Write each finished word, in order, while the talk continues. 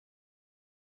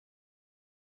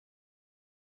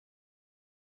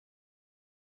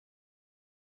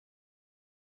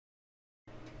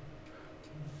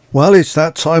Well, it's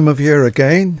that time of year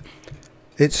again.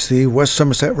 It's the West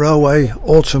Somerset Railway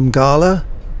Autumn Gala,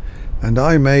 and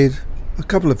I made a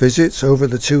couple of visits over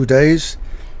the 2 days,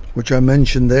 which I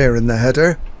mentioned there in the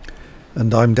header.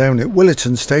 And I'm down at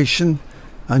Williton Station,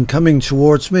 and coming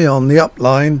towards me on the up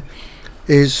line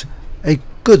is a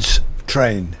goods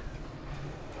train.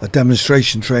 A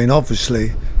demonstration train,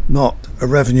 obviously, not a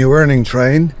revenue earning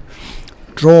train,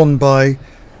 drawn by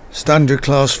Standard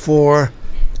Class 4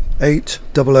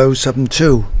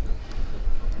 80072.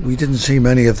 We didn't see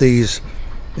many of these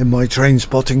in my train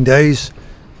spotting days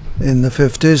in the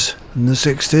 50s and the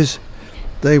 60s.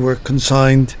 They were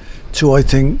consigned to, I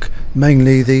think,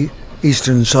 mainly the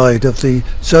eastern side of the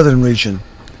southern region.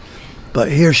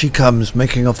 But here she comes,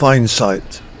 making a fine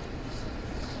sight.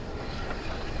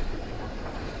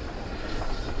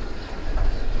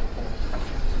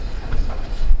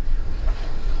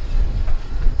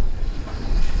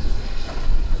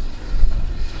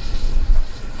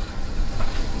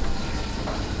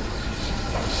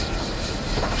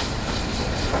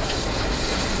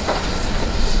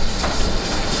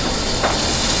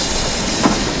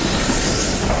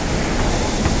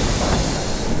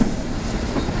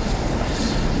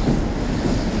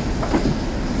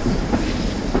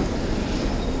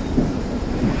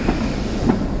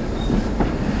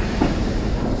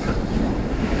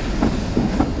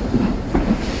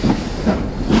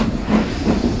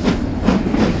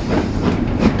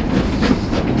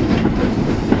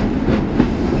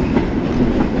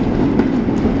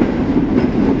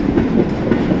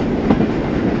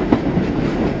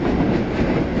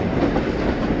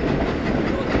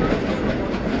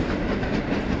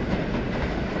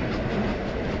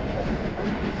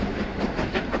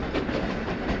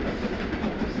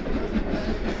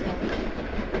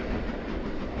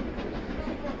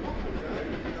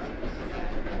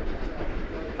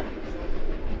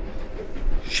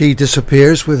 She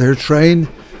disappears with her train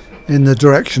in the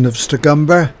direction of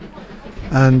Sturgumber,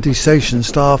 and the station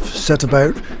staff set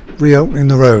about reopening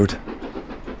the road.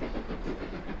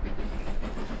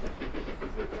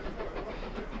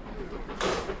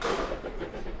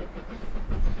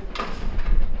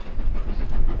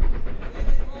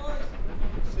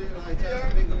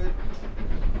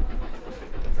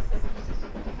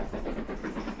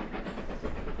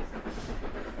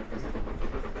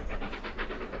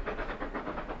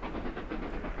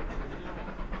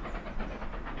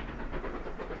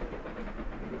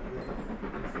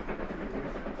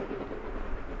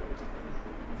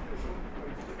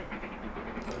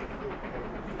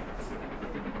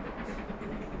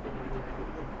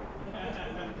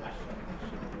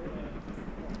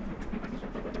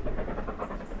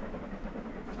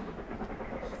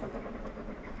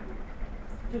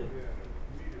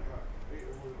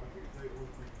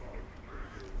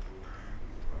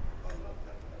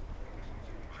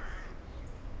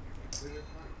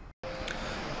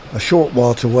 A short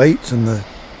while to wait and a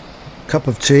cup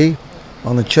of tea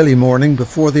on a chilly morning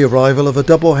before the arrival of a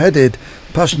double-headed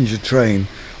passenger train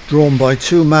drawn by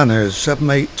two manors,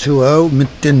 7820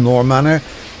 Dinmore Manor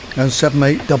and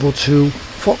 7822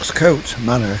 Foxcote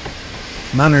Manor.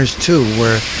 Manors too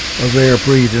were a rare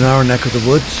breed in our neck of the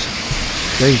woods.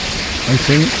 They, I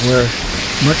think, were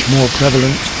much more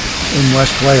prevalent in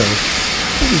West Wales.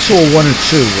 We saw one or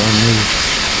two on the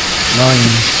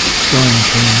line going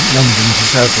from London to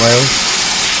South Wales.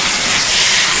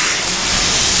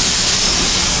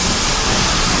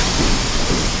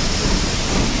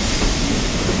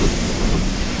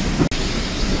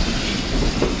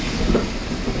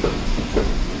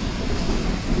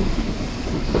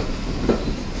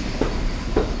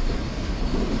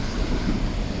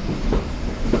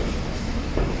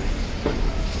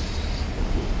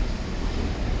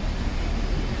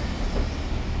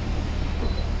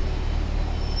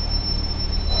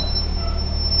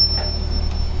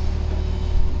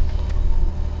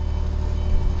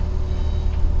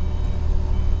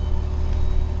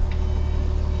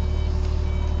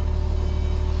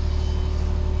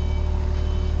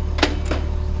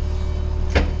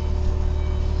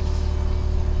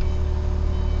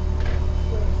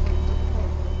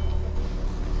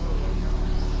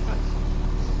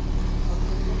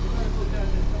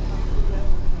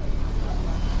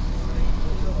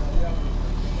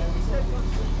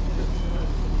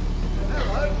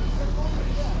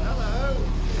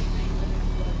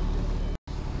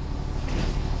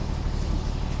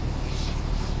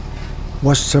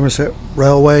 West Somerset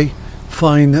Railway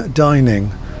fine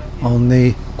dining on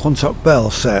the Quantock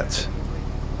Bell set.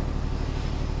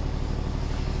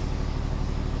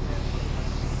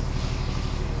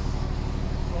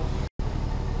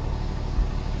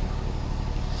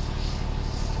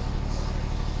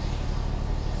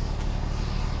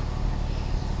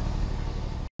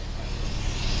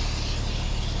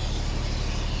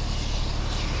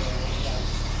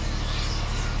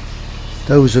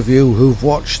 Those of you who've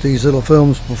watched these little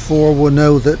films before will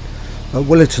know that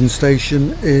Williton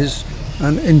Station is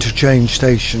an interchange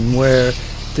station where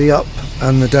the up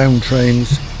and the down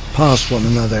trains pass one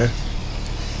another.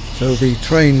 So the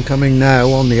train coming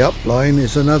now on the up line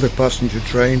is another passenger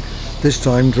train, this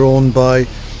time drawn by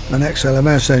an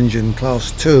XLMS engine,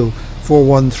 Class 2,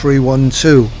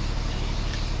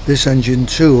 41312. This engine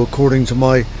too, according to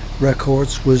my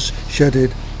records, was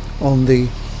shedded on the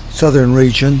southern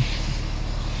region,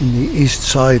 in the east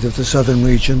side of the southern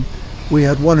region. We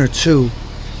had one or two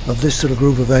of this little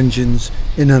group of engines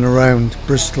in and around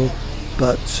Bristol,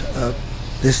 but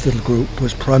this little group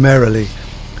was primarily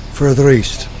further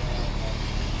east.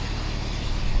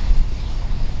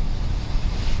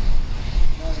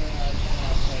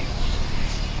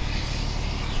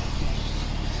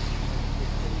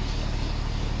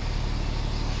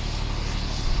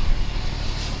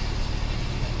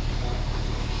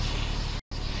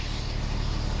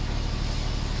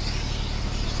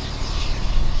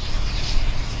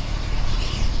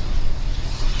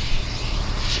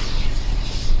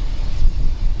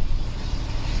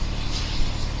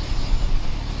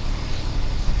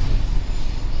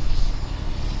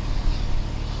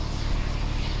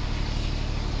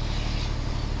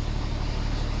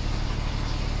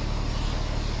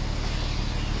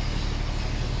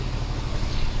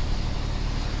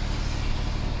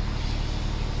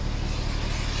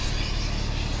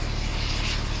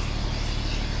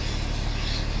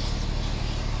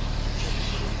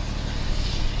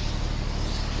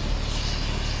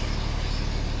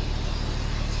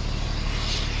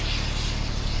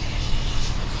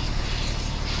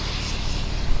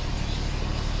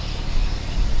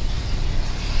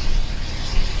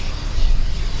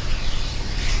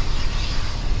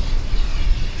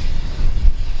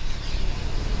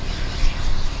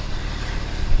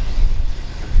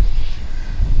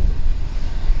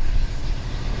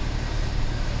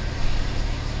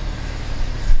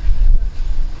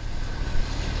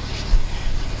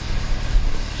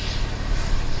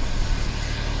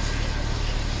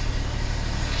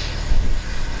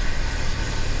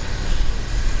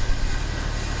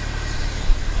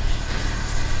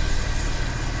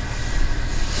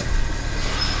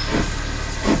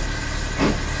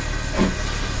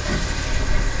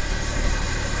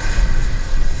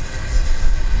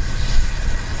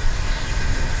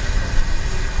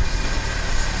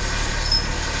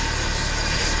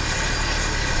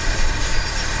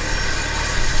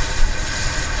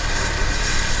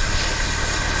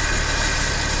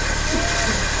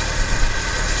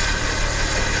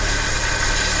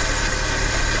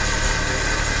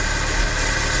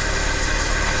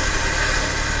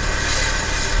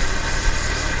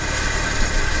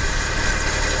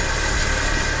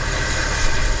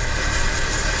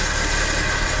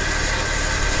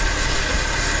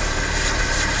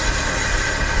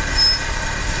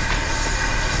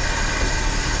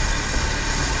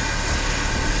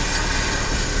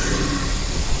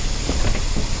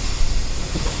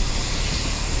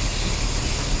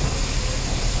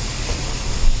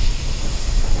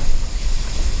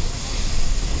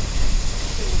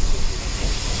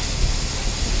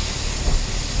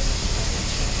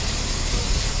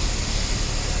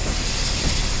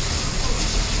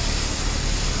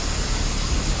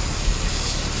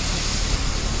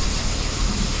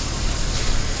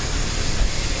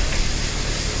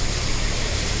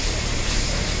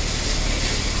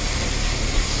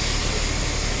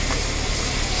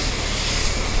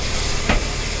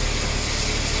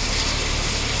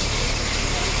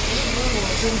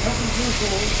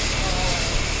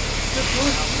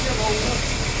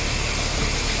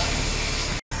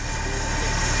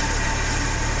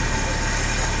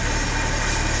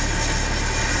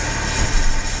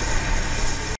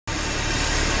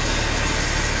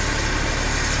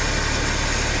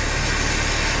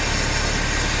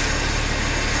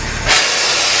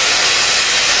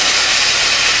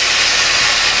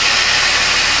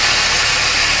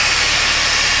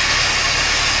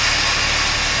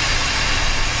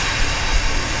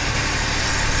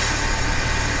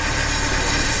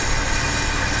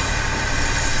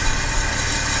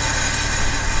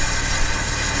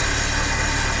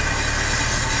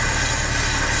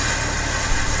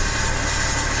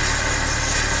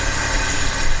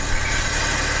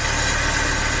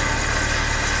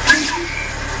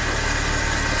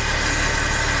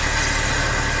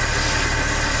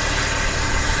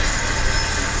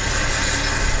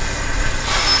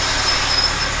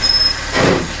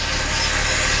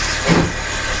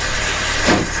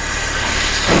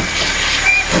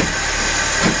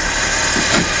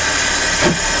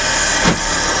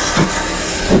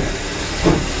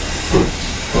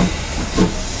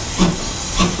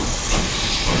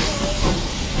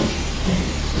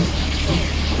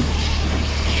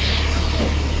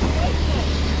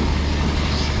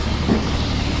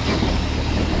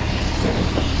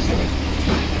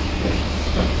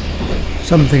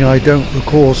 Something I don't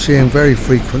recall seeing very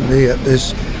frequently at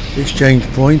this exchange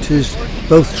point is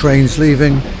both trains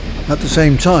leaving at the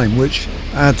same time, which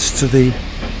adds to the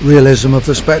realism of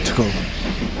the spectacle.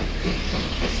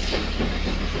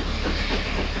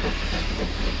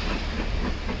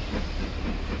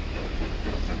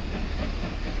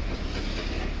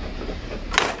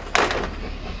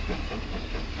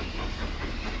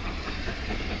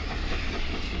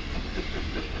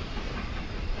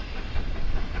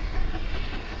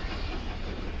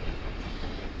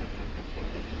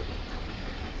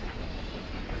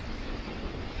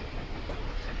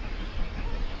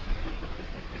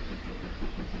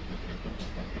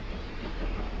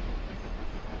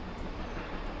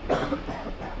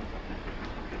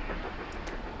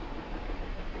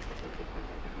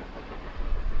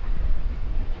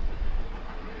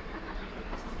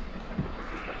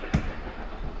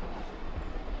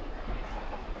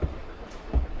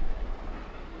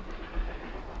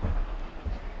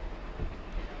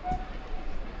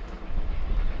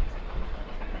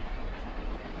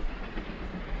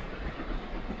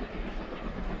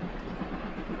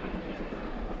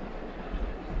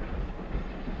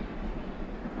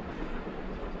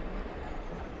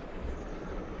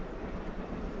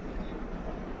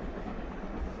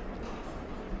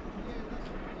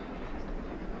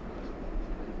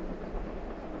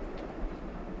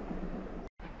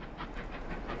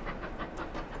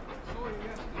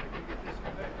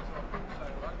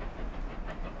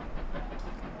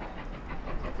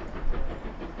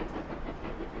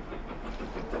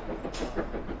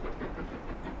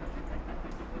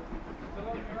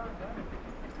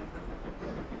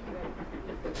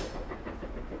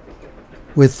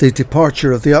 With the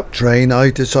departure of the up train,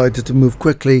 I decided to move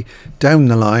quickly down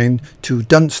the line to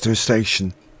Dunster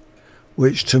station,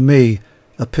 which to me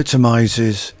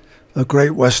epitomises a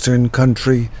Great Western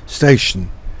Country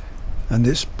station, and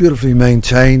it's beautifully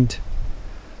maintained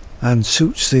and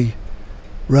suits the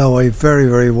railway very,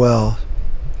 very well.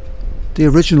 The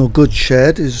original goods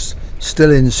shed is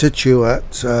still in situ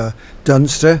at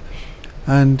Dunster,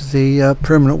 and the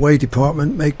permanent way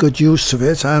department make good use of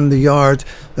it, and the yard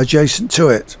adjacent to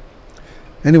it.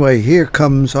 Anyway, here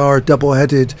comes our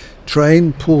double-headed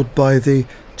train pulled by the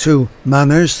two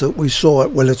manors that we saw at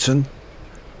Willerton,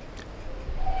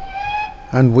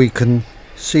 and we can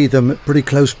see them at pretty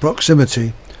close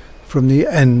proximity from the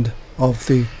end of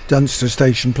the Dunster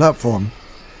station platform.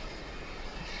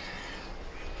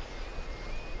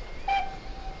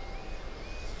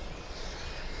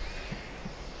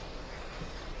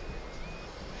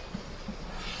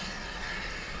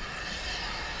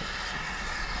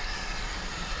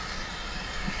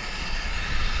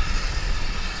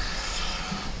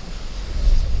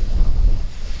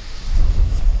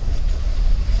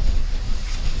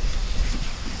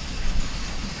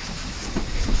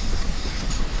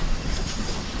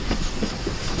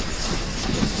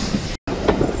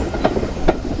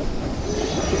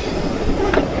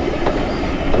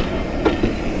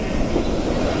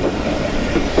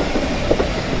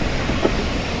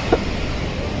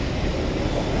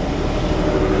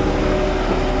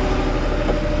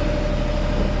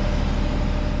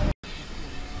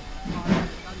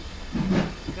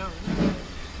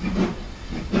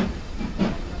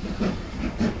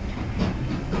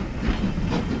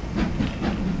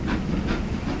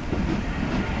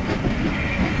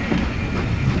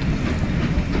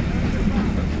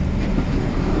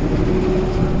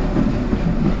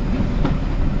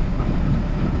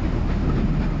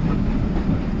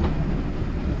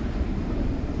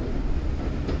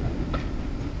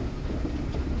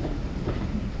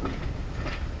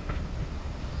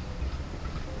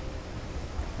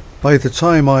 By the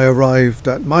time I arrived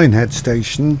at Minehead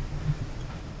station,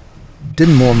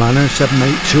 Dinmore Manor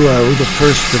 7820, the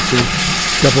first of the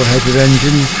double-headed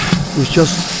engines, was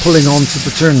just pulling onto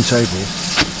the turntable,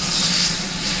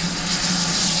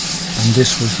 and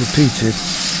this was repeated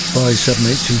by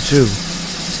 7822,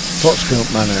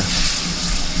 Foxcote Manor.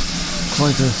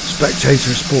 Quite a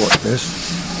spectator sport, this.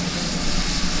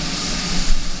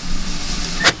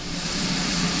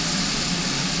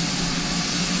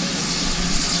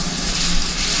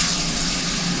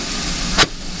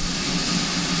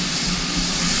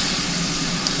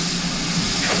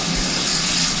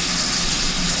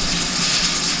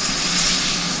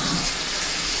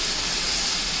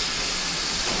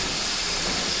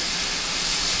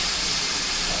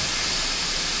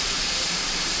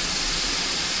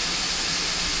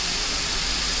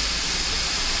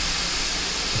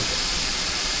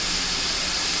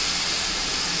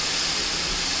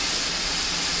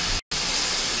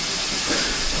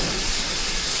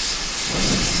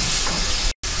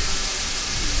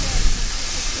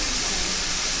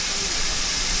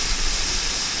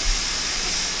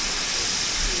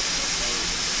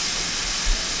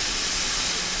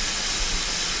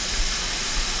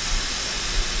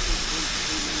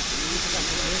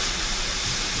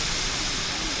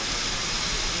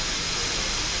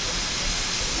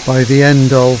 By the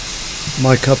end of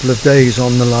my couple of days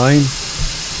on the line,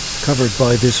 covered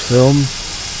by this film,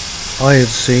 I had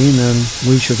seen, and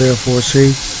we shall therefore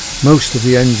see, most of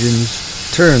the engines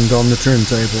turned on the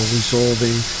turntable. We saw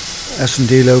the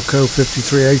S&D Loco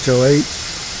 53808,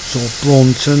 saw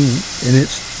Braunton in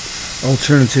its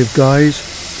alternative guise,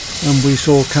 and we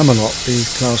saw Camelot, the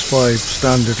Class 5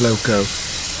 standard Loco.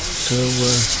 So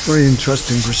very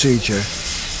interesting procedure.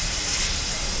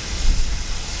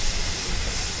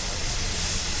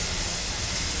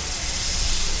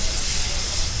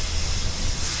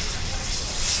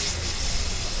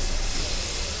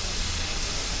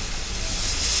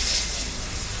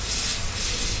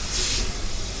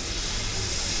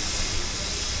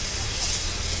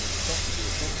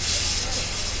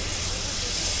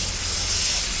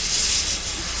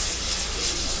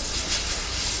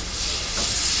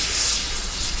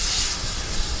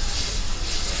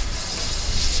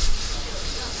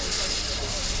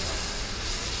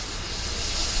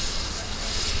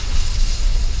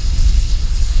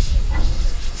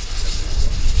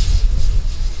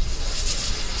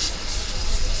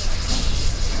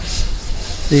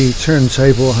 The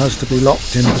turntable has to be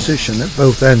locked in position at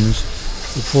both ends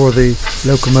before the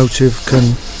locomotive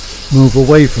can move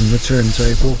away from the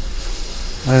turntable,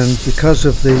 and because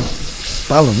of the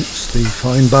balance, the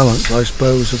fine balance I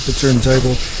suppose of the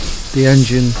turntable, the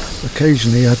engine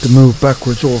occasionally had to move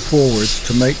backwards or forwards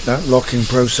to make that locking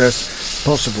process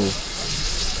possible,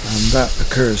 and that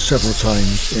occurs several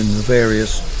times in the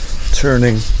various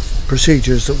turning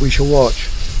procedures that we shall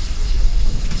watch.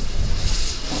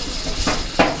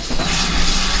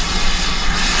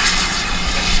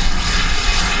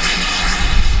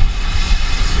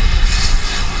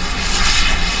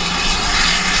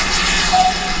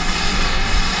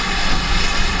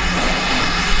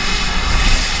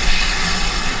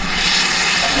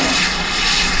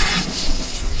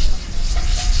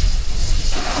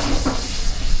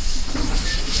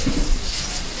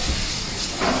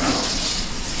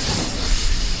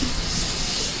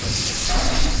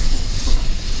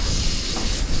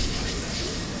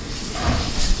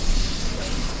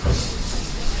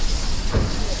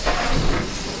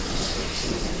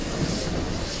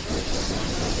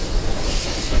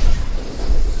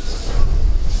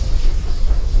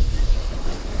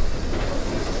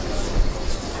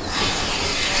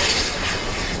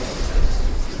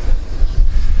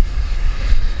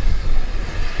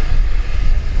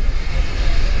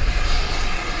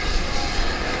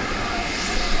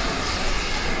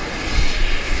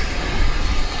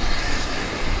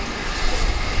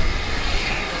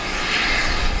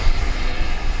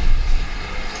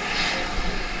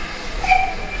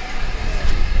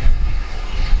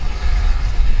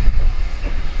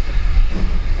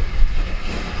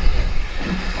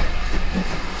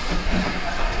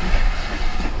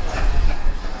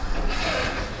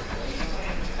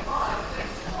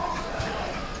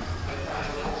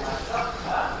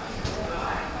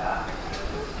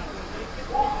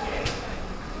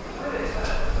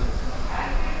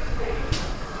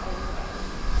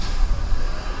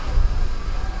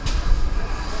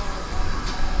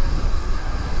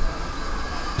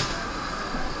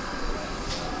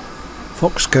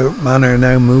 Foxcote Manor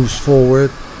now moves forward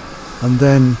and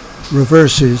then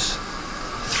reverses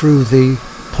through the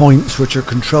points which are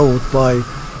controlled by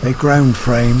a ground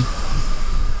frame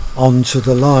onto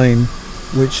the line,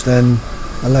 which then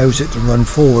allows it to run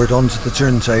forward onto the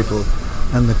turntable,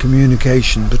 and the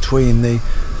communication between the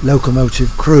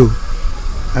locomotive crew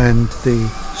and the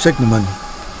signalman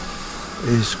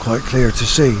is quite clear to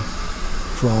see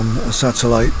from a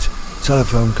satellite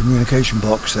telephone communication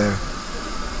box there.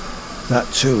 That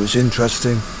too is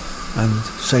interesting, and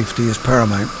safety is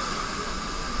paramount.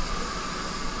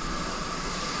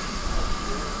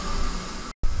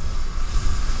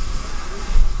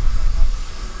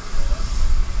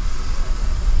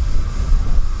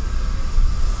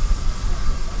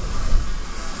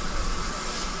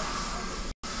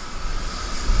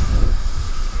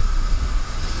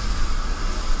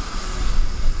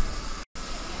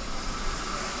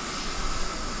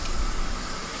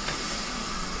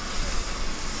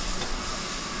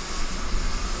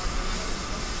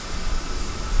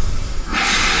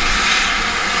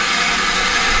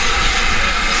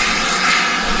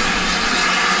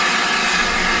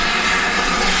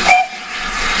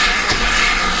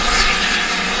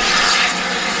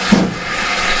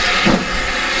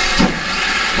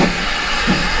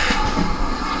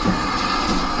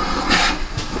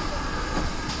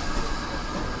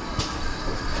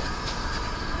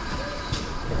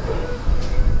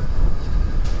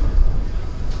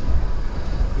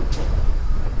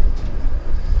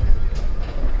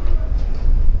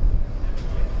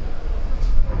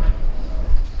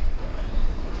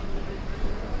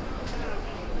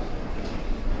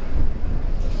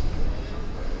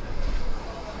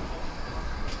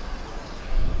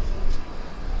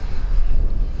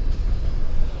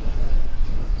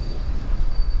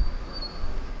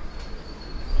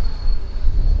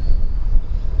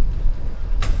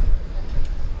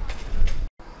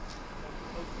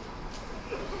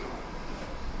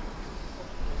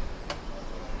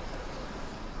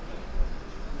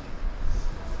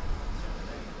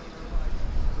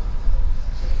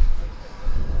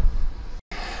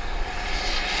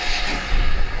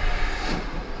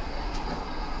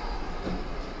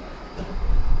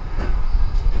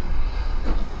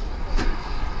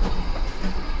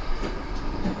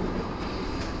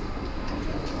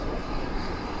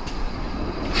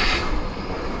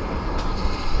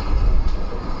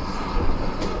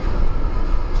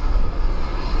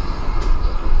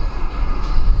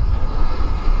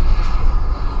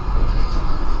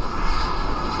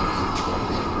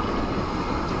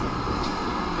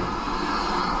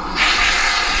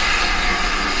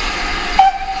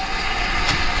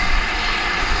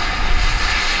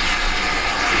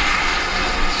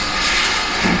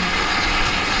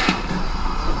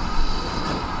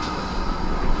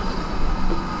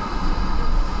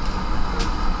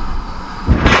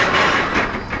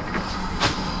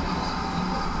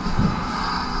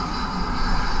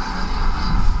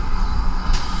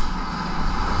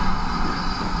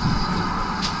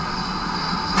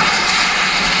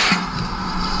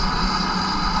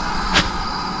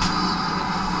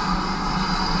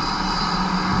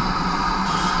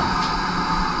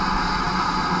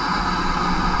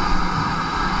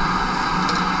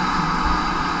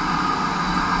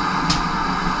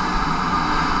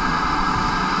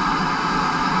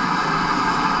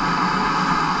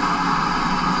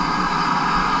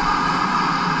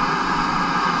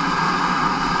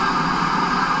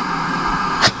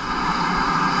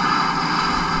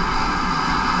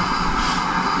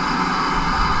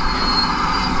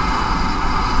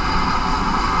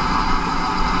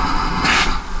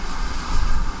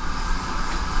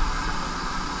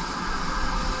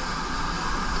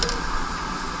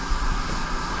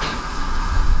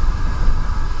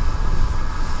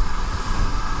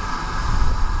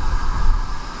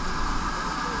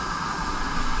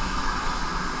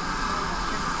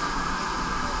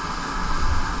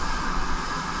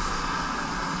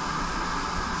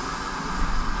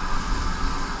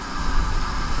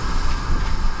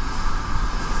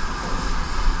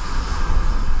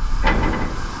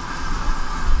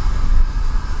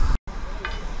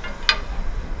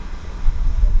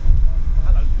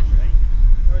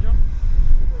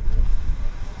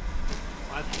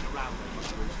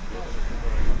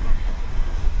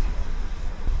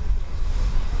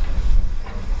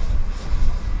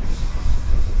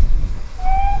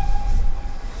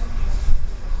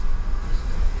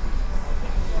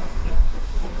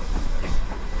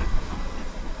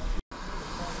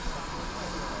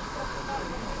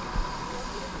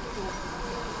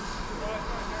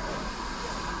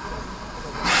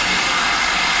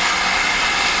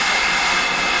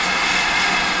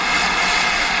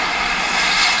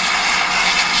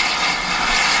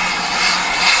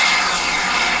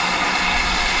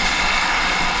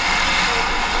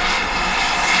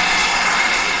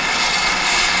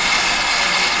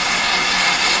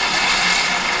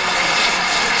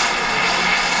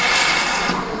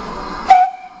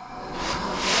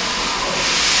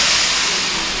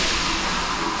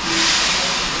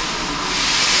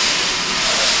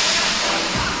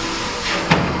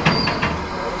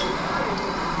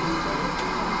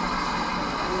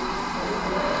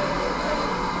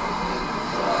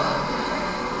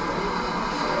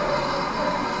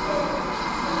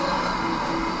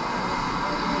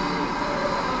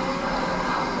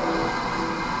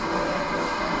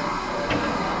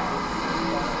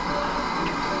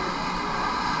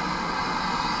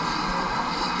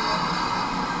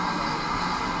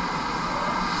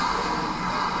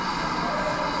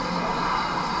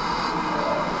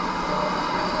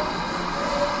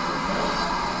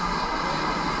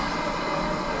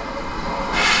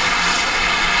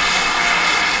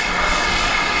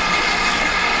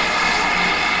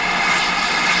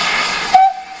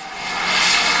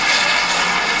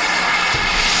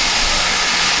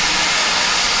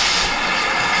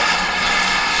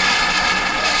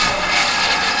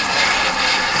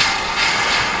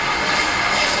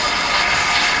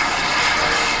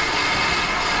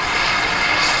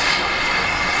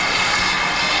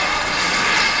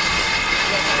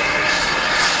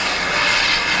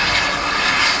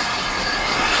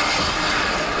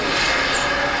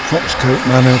 Foxcote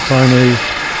Manor finally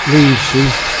leaves the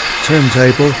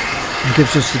turntable and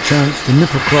gives us the chance to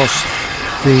nip across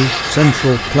the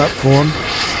central platform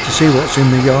to see what's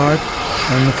in the yard.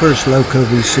 And the first loco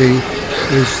we see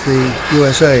is the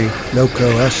USA loco,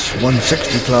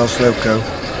 S160 class loco,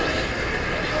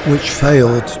 which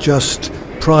failed just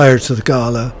prior to the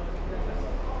gala.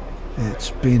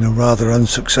 It's been a rather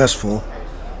unsuccessful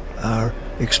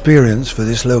experience for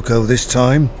this loco this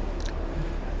time,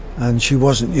 and she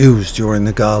wasn't used during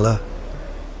the gala,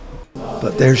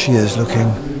 but there she is, looking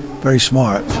very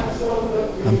smart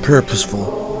and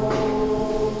purposeful.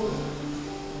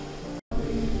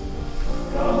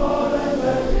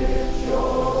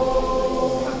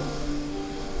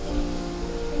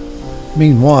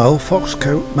 Meanwhile,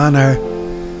 Foxcote Manor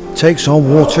takes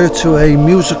on water to a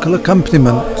musical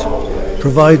accompaniment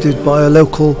provided by a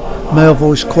local male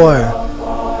voice choir.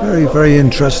 Very, very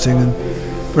interesting and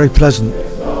very pleasant.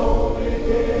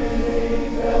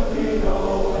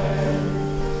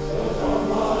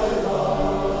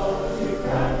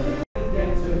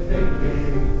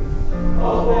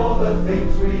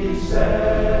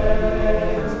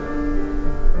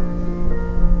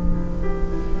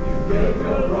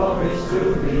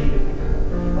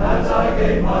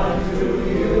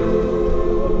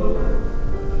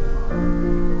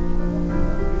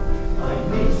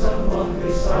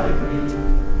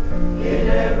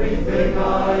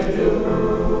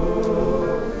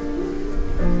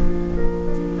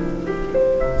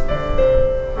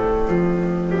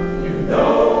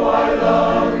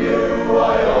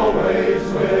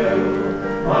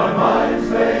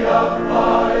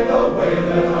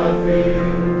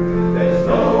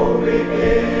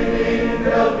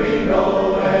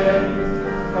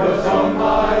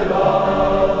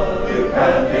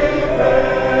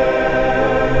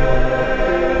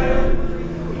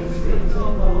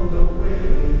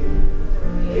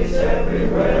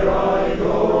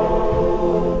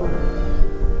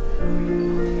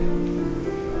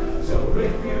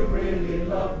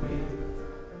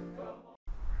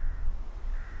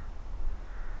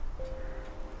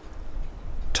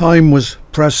 Time was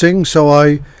pressing, so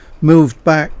I moved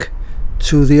back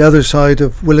to the other side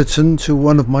of Williton to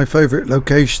one of my favourite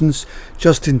locations,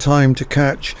 just in time to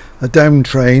catch a down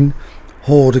train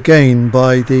hauled again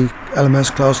by the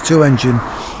LMS Class 2 engine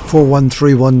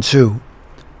 41312.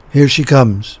 Here she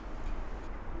comes.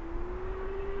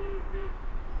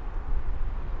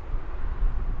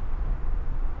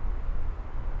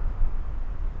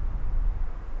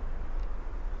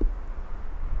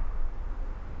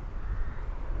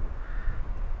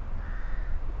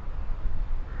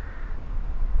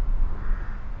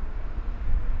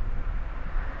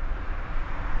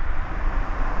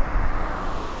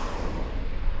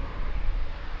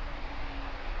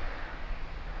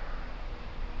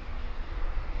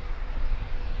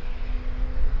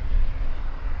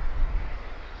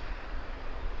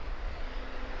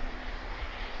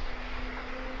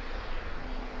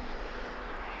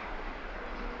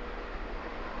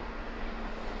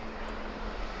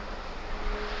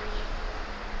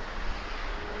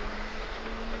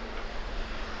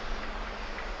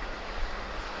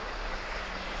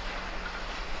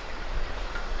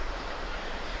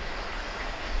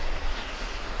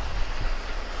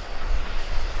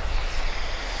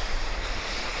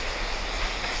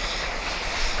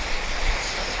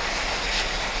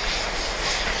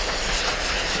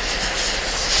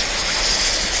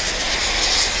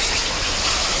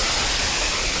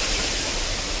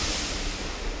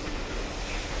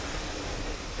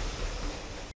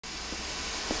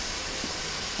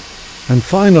 And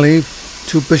finally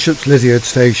to Bishop's Lydiard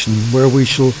station, where we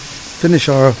shall finish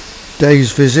our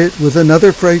day's visit with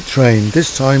another freight train,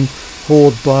 this time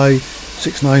hauled by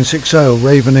 6960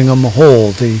 Raveningham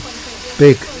Hall, the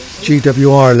big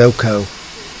GWR loco.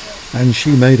 And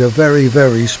she made a very,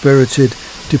 very spirited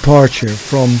departure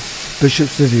from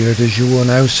Bishop's Lydiard, as you will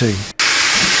now see.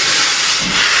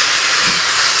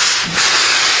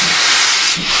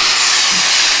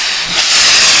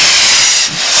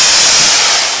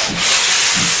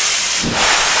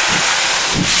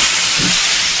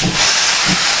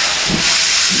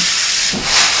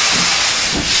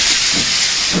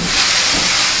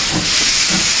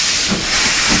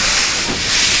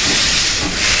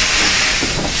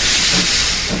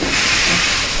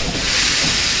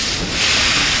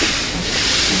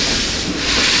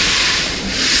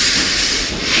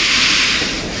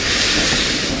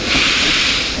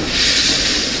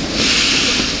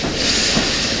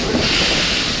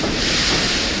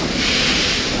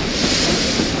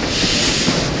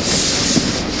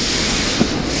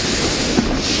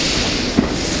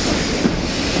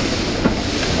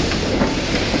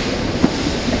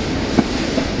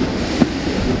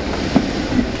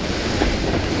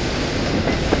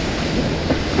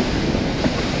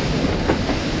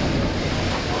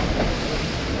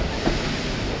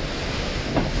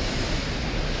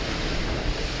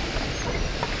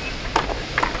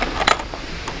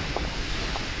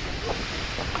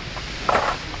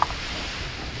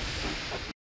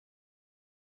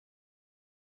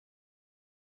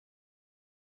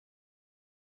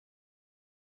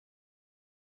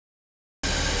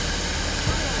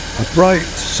 A bright,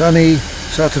 sunny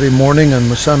Saturday morning, and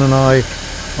my son and I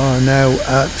are now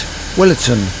at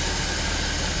Williton,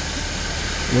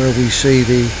 where we see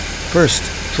the first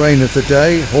train of the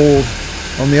day hauled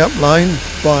on the up line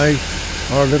by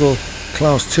our little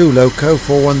Class 2 loco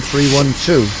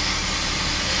 41312.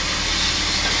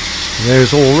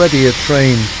 There's already a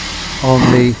train on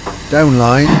the down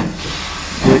line,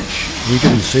 which we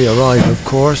didn't see arrive, of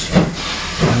course,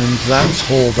 and that's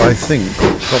hauled, I think,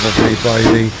 probably by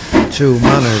the two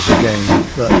Manners again.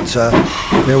 But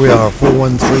there we are,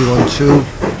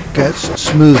 41312 gets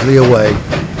smoothly away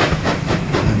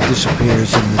and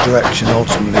disappears in the direction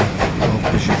ultimately of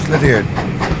Bishop's Lydeard.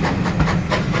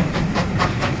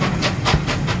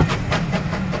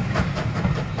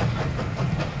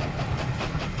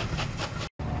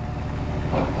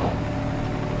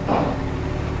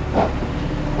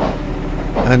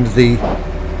 And the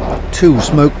two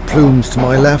smoke plumes to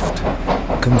my left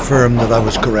confirm that I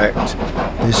was correct.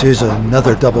 This is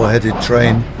another double-headed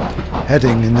train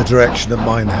heading in the direction of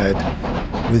Minehead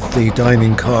with the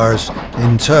dining cars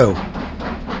in tow.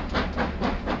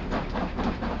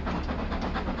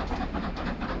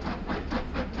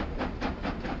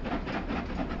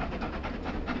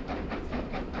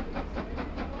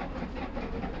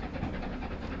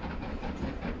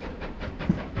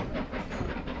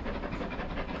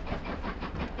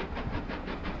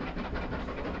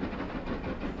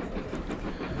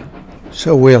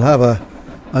 So we'll have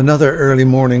another early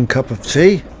morning cup of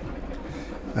tea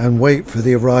and wait for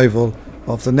the arrival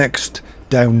of the next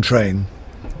down train.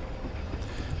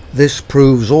 This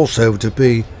proves also to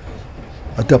be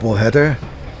a double header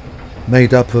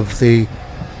made up of the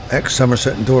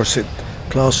ex-Somerset and Dorset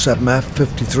Class 7F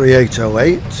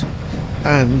 53808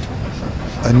 and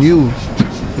a new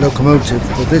locomotive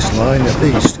for this line, at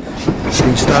least,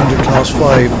 the standard Class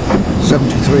 5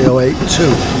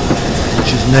 73082.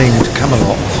 Which is named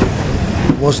Camelot.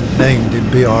 It wasn't named in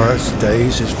BRS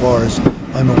days as far as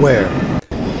I'm aware,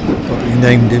 probably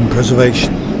named in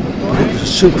preservation, but it was a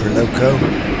super loco,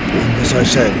 and as I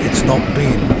said, it's not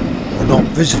been or not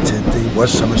visited the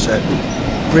West Somerset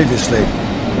previously.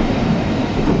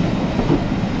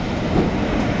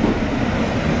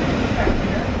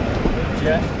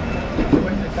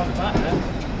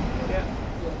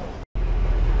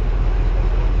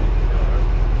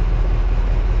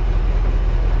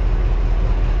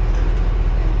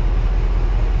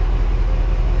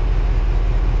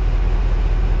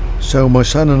 So my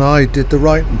son and I did the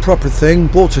right and proper thing,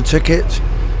 bought a ticket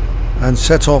and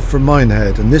set off for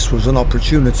Minehead, and this was an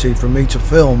opportunity for me to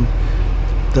film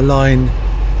the line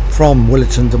from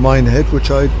Williton to Minehead, which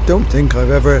I don't think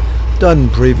I've ever done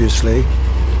previously,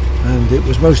 and it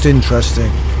was most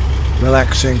interesting,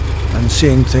 relaxing and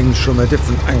seeing things from a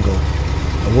different angle.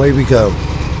 Away we go.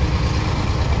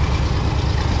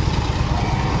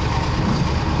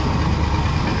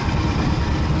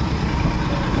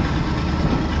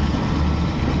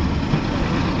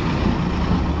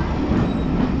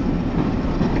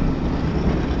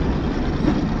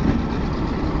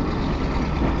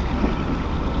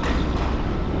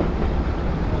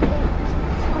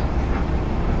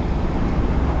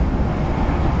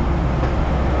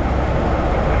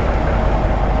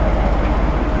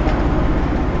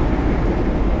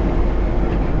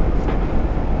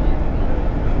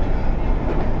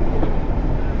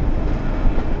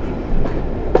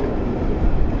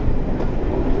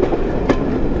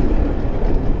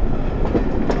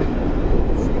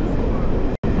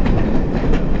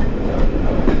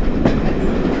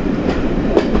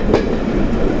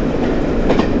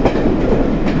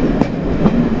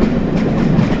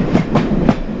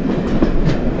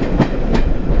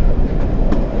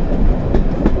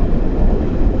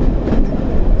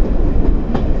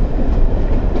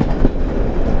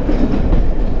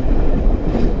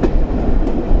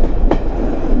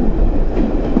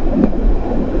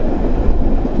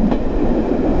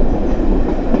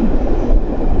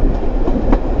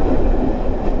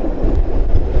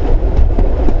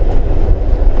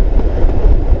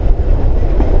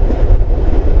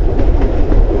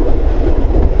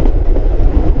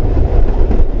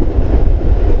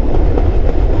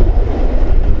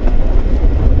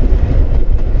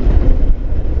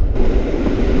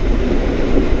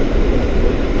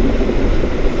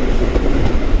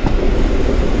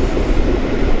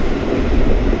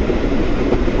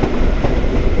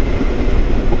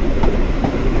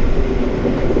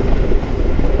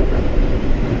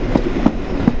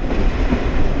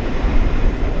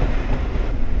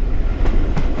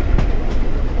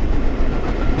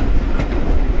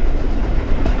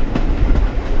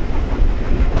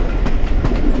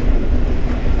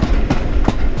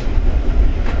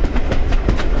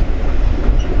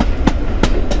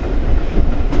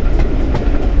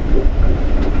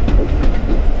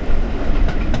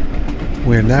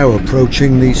 We're now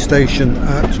approaching the station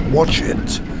at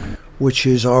Watchet, which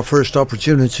is our first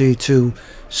opportunity to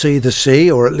see the sea,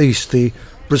 or at least the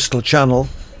Bristol Channel.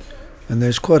 And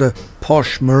there's quite a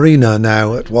posh marina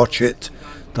now at Watchet.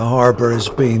 The harbour has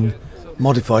been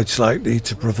modified slightly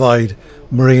to provide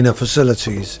marina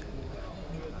facilities.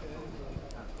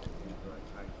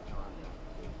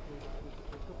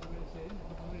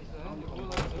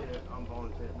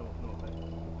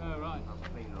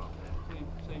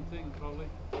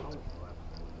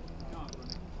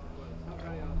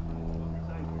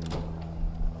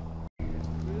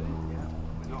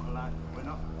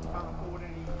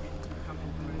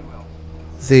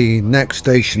 The next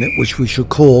station at which we shall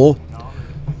call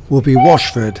will be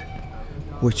Washford,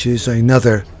 which is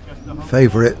another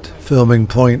favourite filming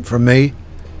point for me,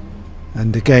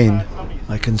 and again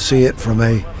I can see it from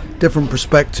a different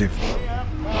perspective.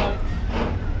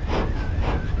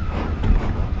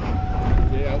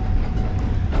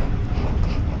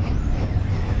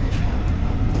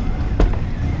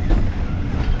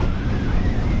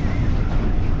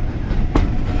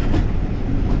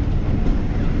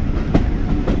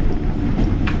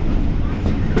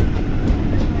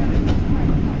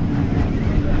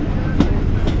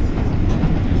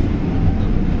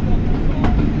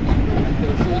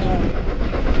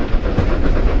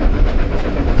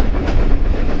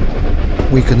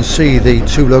 We can see the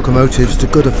two locomotives to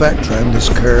good effect around this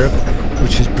curve,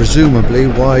 which is presumably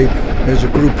why there's a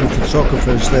group of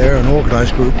photographers there, an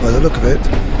organised group by the look of it,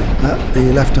 at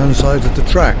the left hand side of the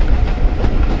track.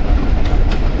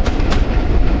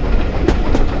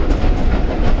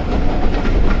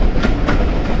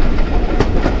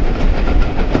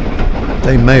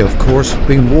 They may of course have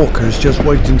been walkers just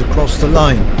waiting to cross the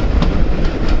line.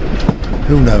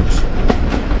 Who knows?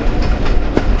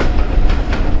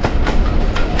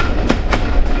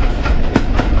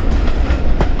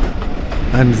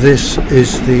 And this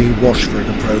is the Washford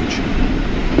approach.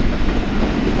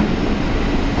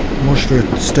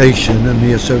 Washford Station and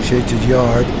the associated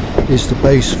yard is the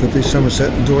base for the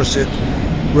Somerset and Dorset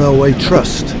Railway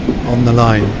Trust on the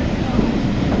line,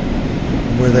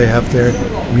 where they have their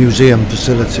museum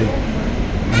facility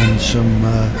and some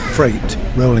freight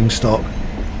rolling stock.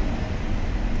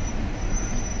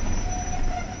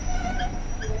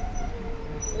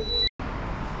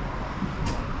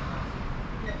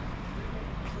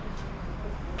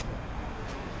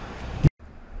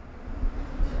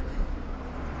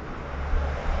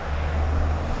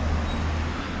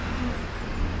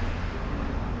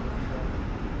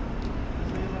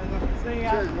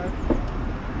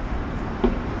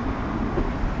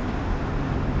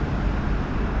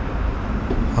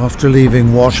 After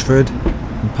leaving Washford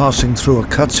and passing through a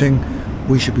cutting,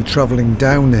 we should be travelling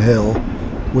down the hill,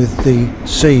 with the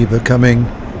sea becoming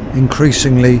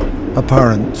increasingly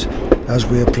apparent as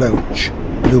we approach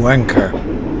Blue Anchor.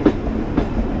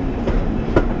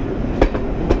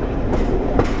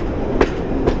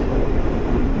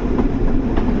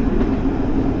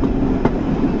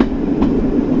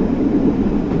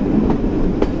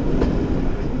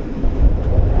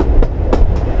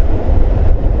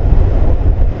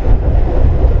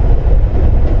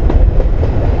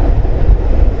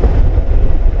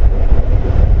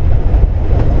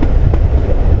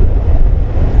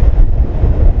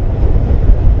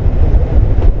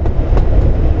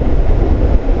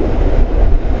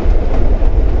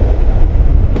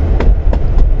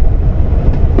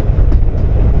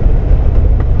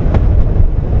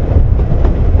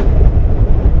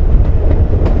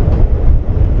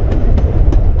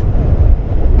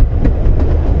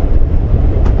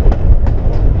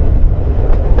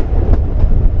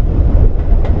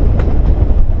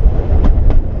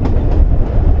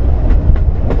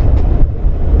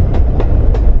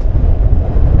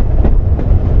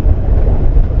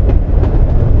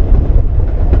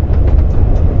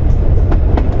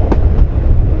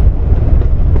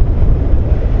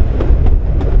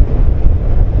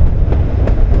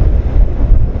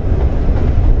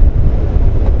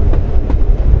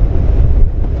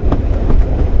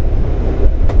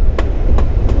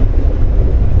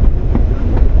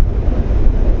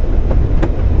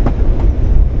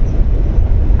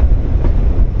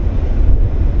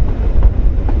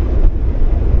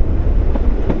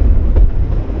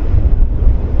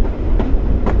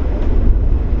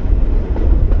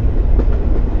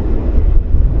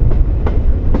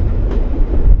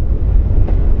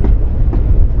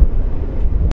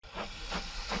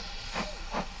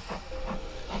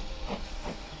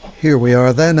 Here we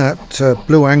are then at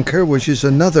Blue Anchor, which is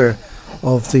another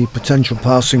of the potential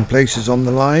passing places on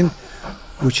the line,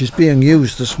 which is being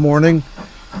used this morning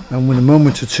and in a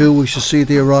moment or two we shall see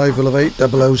the arrival of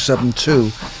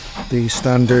 80072, the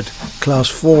standard class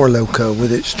 4 loco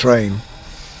with its train,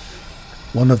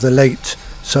 one of the late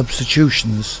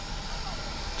substitutions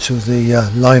to the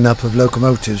lineup of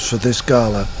locomotives for this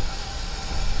gala.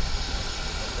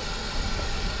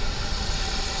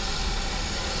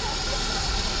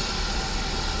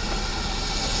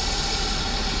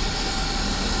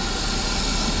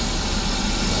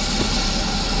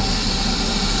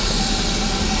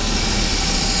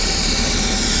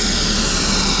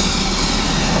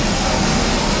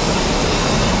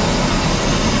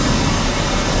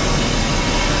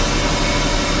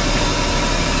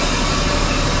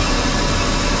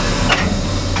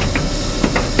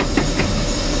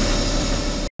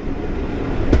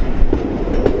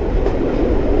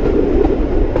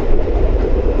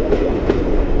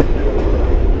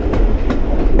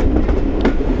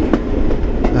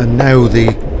 And now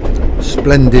the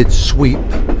splendid sweep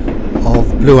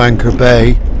of Blue Anchor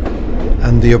Bay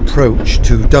and the approach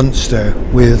to Dunster,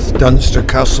 with Dunster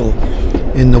Castle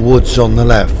in the woods on the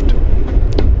left,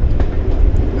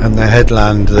 and the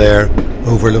headland there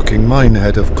overlooking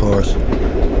Minehead, of course.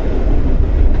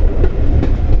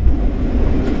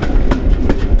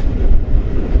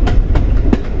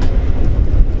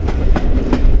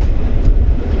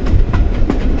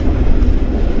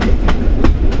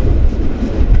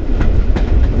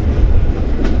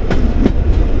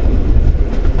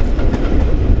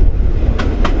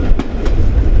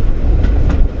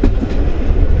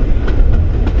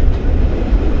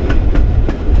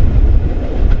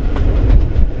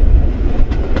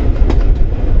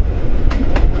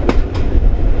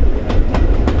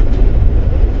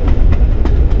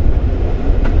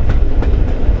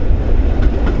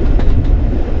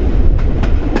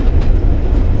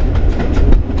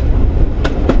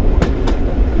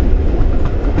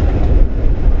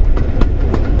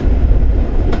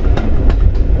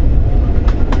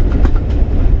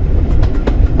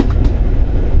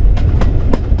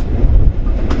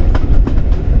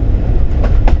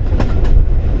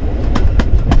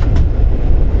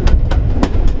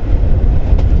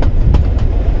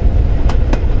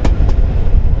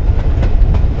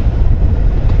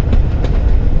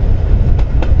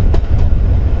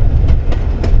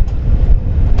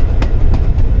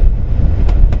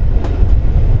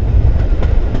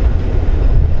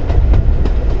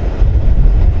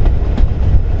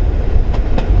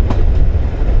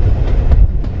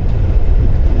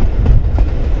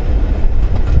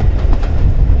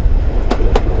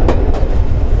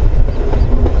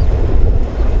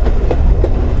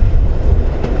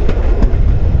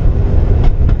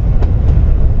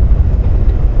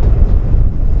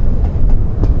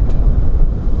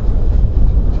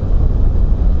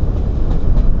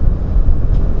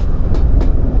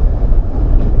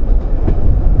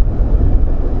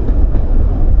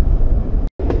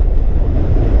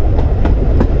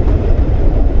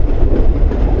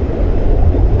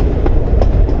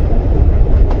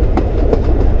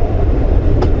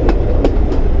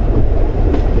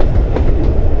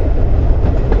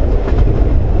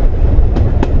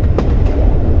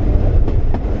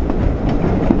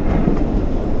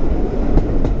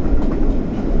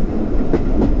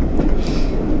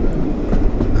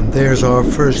 There's our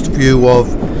first view of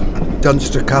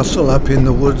Dunster Castle up in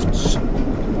the woods,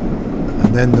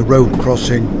 and then the road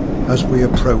crossing as we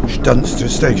approach Dunster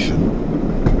Station.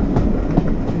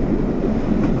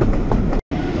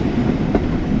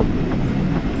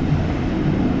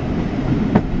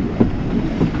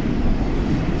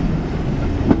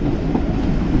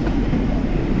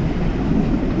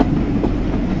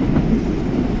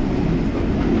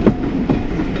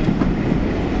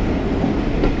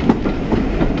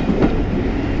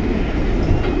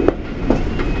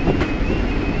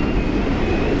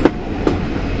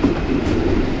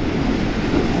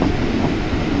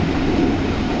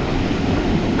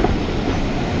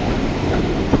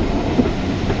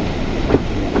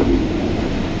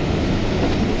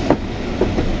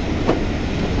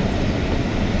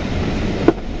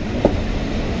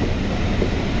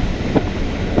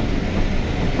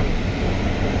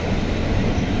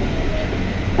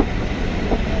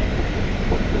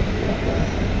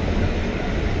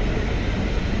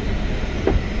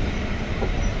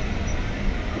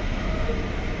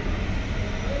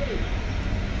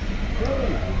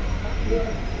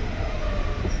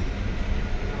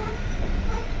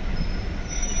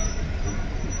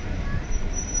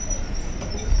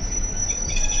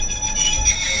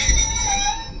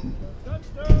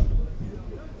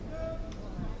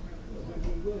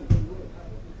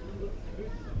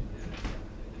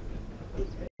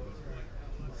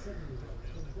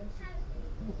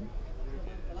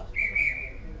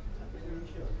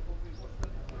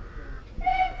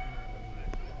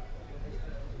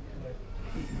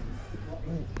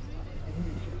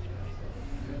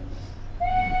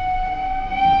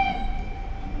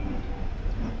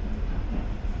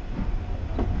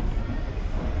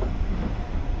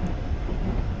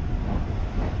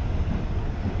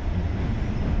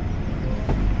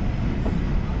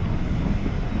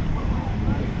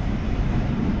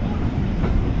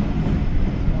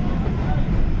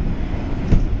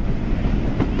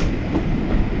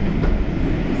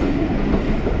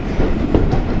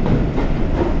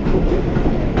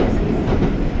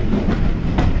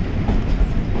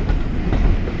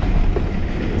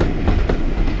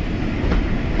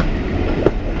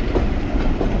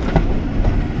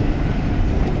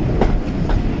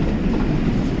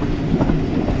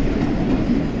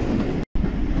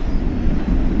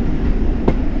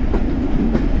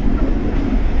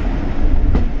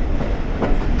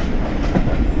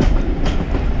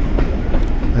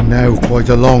 now quite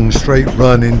a long straight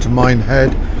run into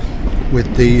Minehead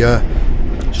with the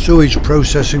sewage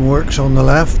processing works on the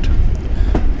left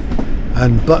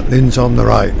and Butlins on the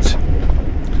right,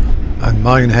 and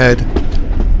Minehead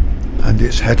and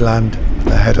its headland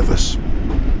ahead of us.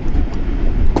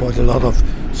 Quite a lot of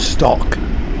stock,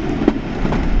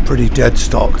 pretty dead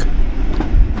stock,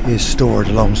 is stored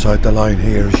alongside the line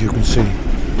here, as you can see.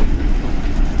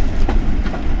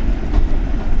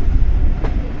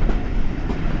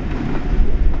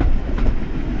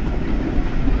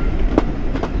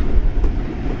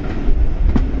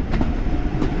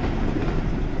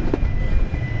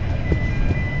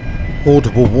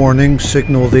 Audible warnings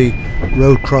signal the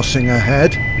road crossing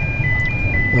ahead,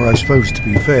 or I suppose, to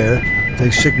be fair,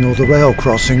 they signal the rail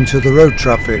crossing to the road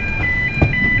traffic.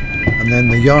 And then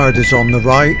the yard is on the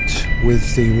right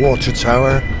with the water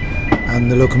tower and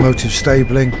the locomotive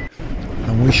stabling,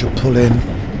 and we shall pull in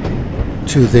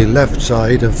to the left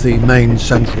side of the main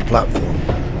central platform.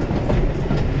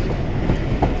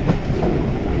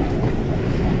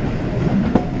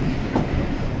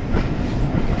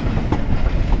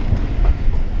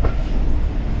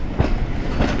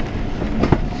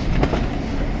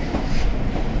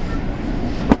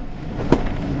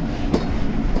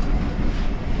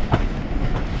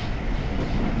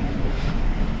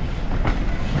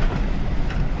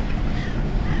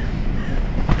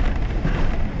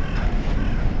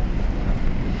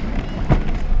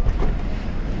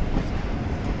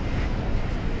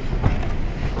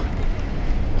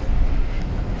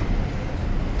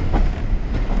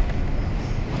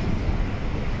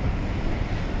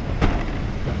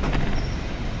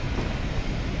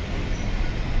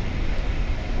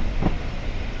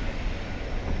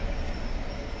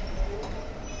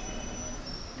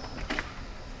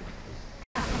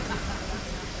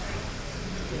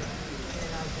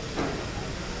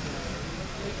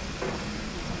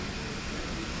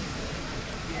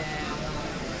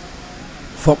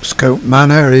 Foxcote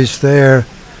Manor is there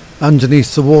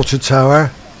underneath the water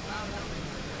tower,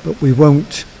 but we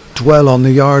won't dwell on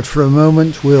the yard for a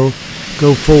moment. We'll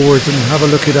go forward and have a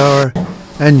look at our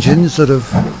engines that have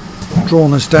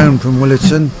drawn us down from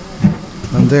Williton,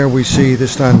 and there we see the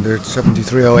standard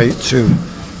 73082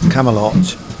 Camelot.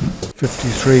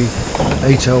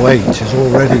 53808 is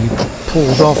already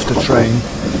pulled off the train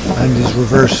and is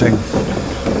reversing,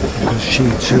 because she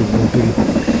too will be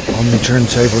on the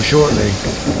turntable shortly.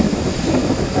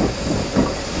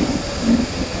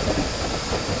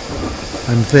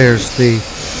 And there's the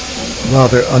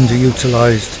rather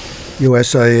underutilised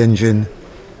USA engine,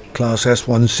 class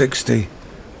S160,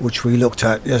 which we looked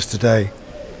at yesterday,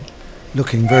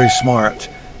 looking very smart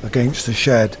against the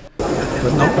shed,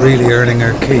 but not really earning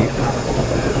her keep.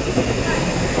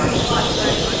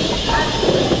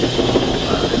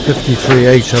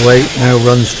 53808 now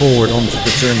runs forward onto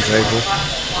the turntable,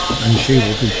 and she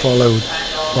will be followed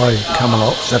by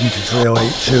Camelot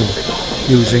 73082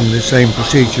 using the same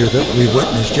procedure that we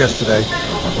witnessed yesterday,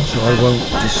 so I won't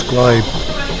describe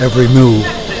every move,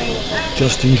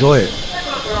 just enjoy it.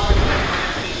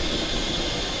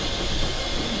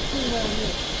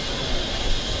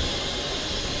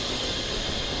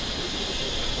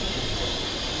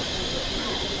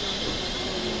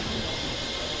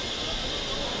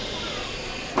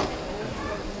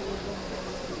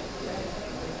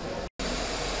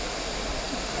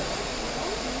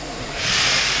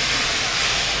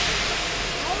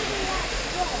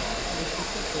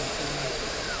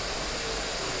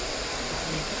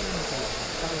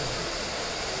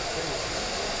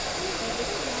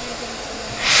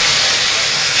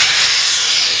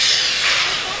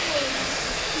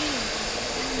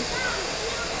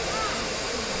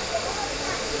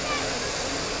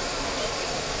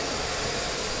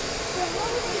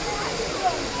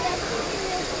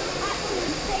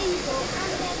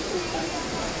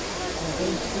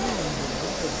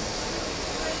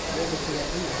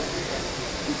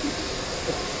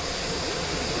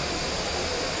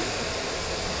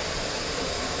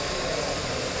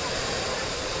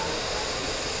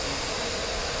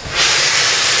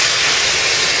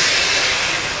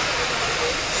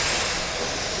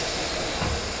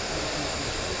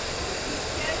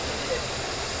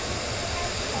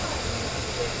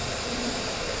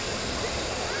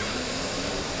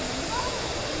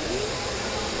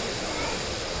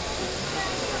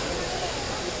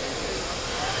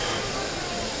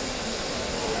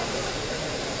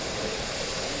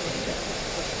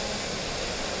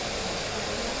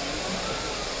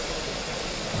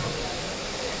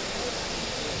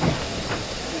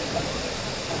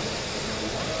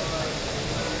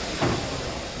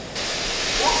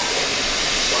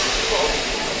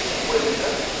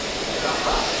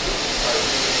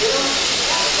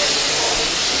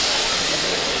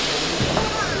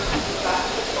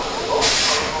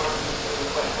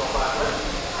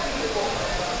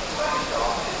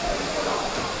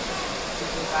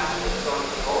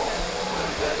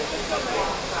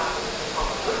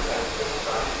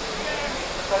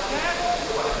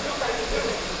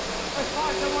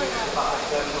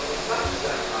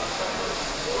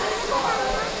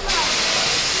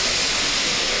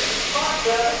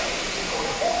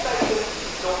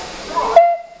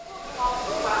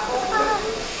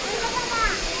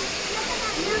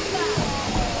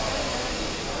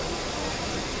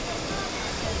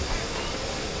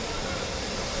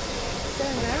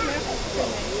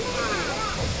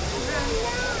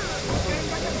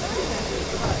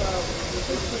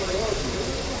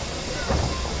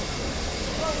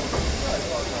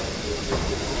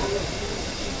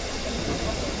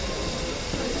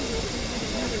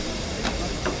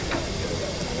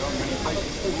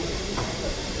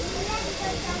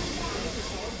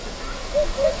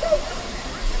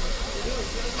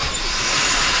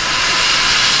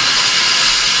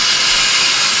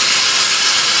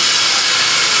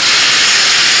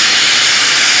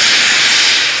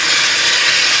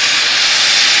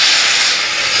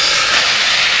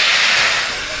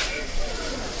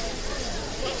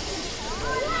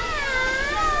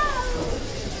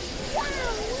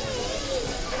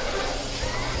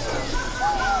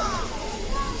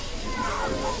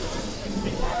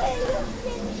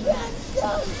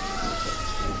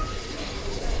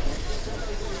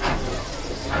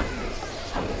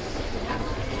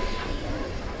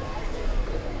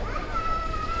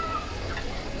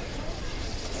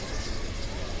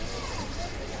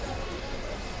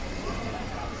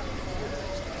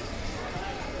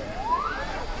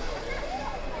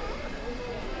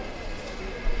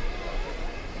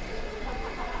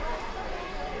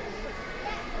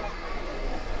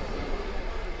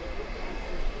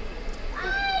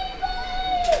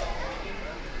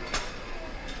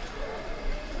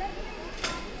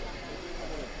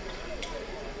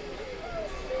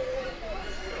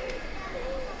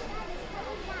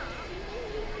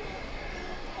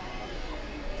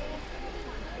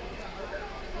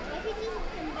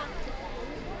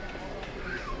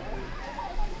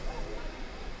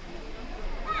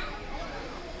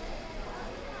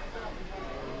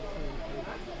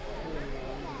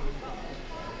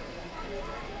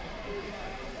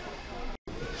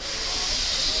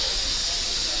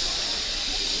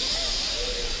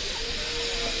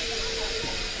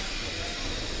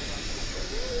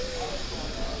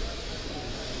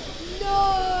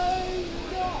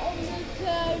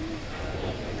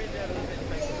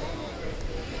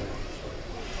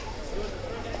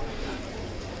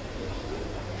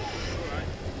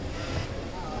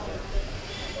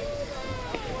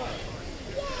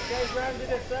 Round in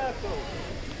a circle.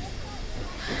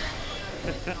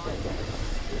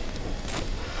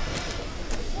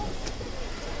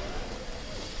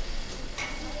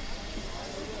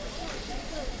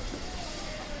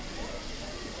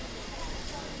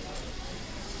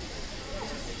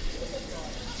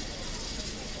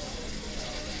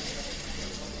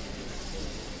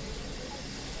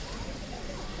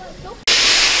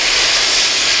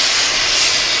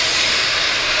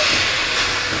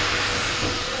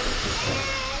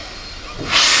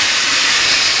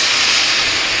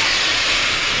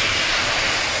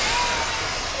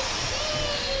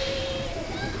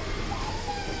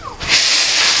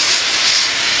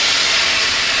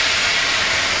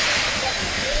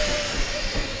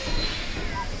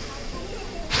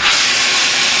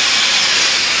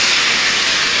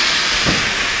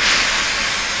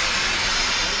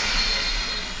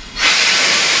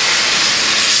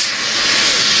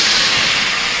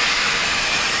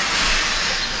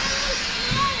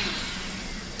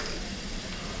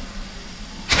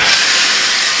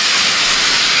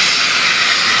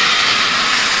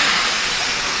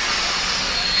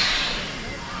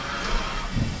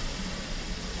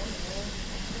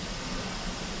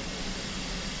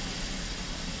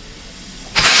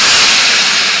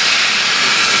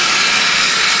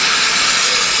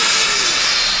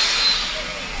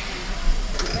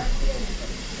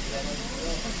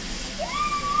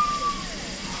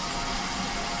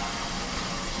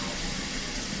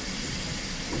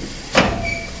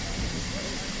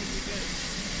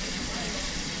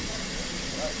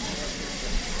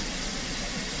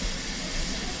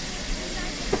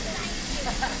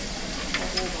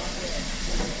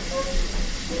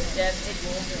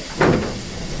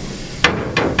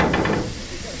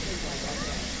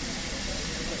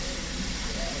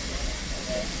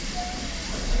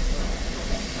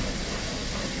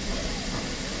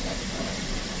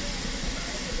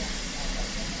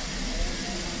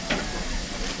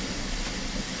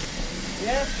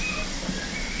 Yeah?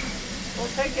 Well,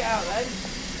 take it out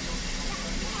then.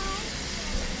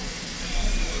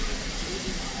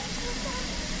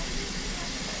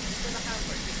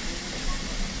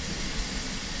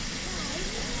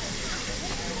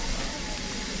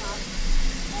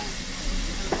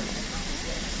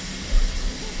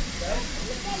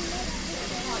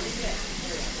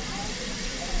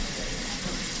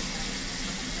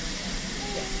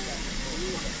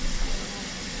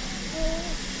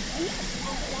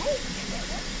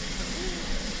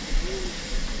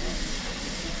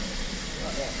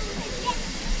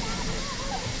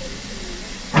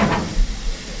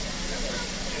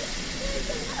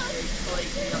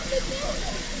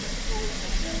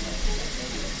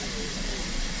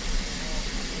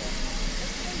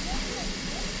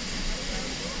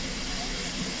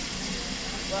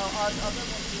 Well, I don't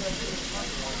want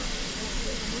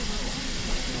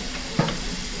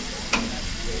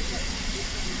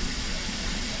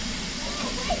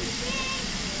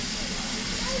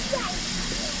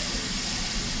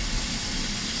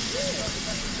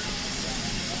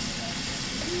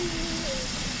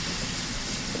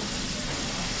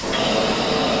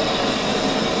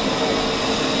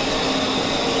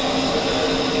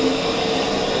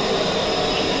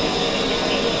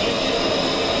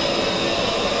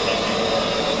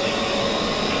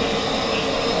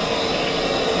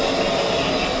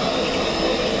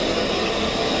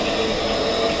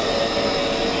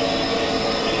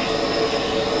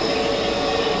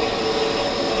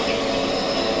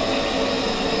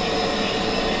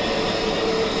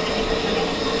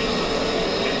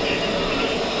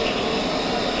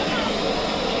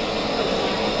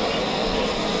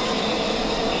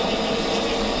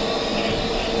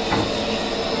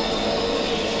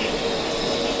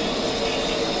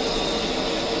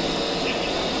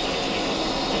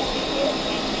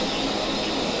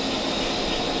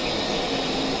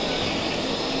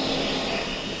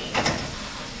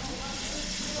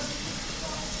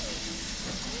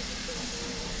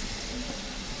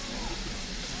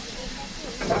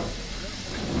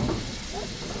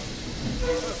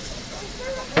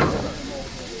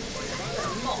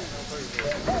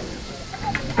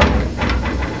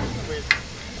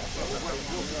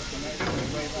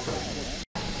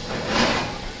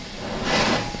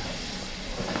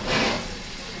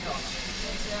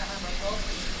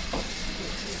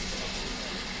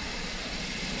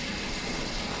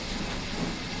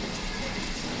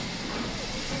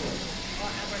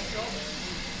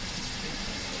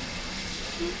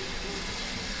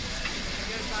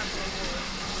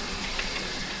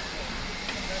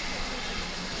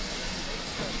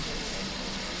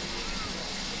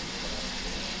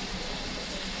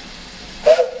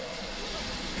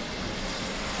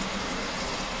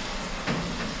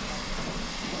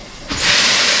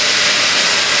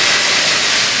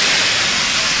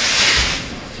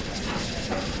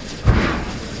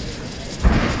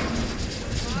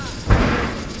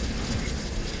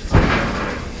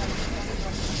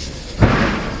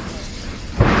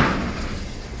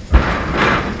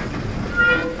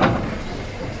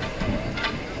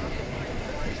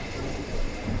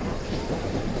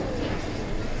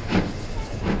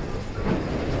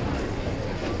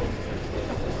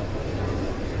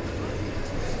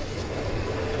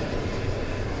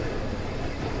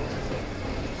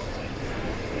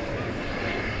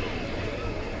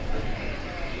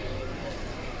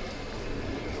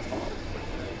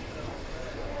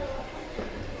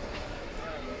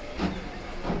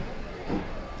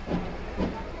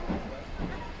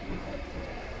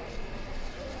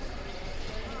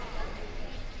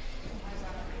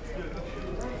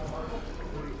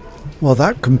Well,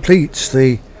 that completes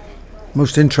the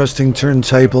most interesting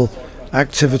turntable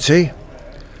activity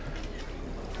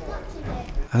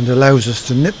and allows us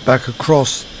to nip back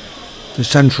across the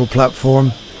central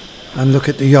platform and look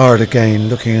at the yard again,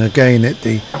 looking again at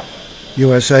the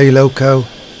USA loco.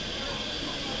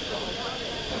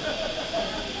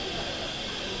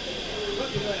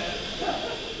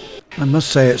 I must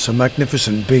say it's a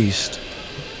magnificent beast.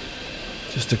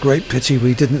 Just a great pity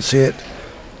we didn't see it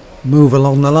move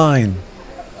along the line.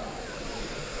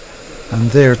 And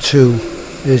there too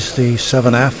is the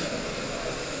 7F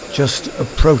just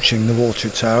approaching the water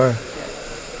tower,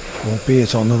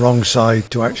 albeit on the wrong side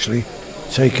to actually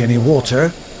take any water.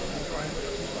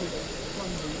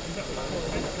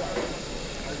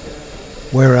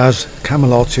 Whereas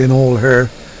Camelot in all her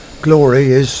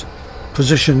glory is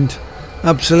positioned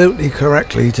absolutely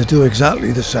correctly to do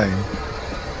exactly the same.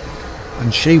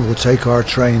 And she will take our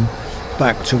train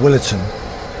back to Williton.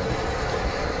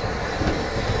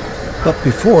 But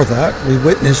before that we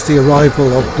witnessed the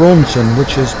arrival of Braunton,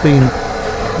 which has been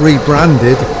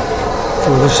rebranded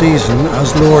for the season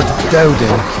as Lord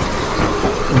Dowding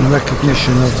in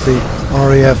recognition of the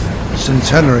RAF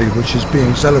centenary which is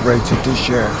being celebrated this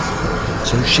year.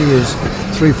 So she is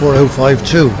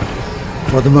 34052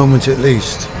 for the moment at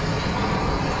least.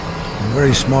 And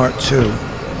very smart too.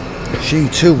 She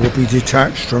too will be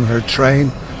detached from her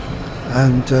train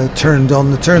and turned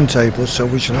on the turntable, so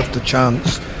we shall have the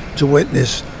chance to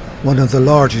witness one of the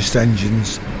largest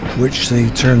engines which the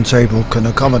turntable can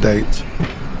accommodate.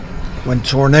 When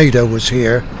Tornado was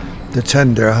here, the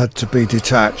tender had to be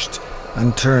detached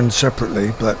and turned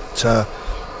separately, but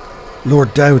Lord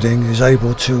Dowding is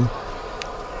able to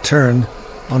turn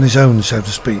on his own, so to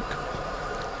speak.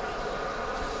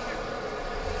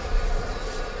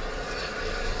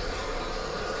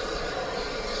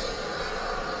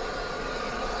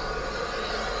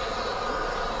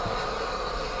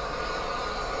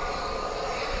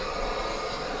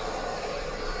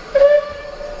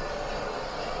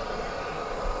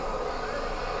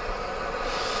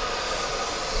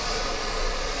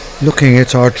 Looking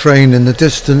at our train in the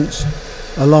distance,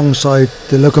 alongside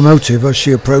the locomotive as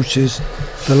she approaches,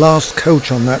 the last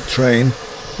coach on that train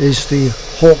is the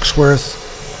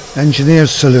Hawksworth Engineers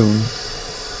Saloon,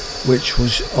 which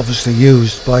was obviously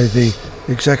used by the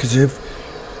executive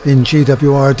in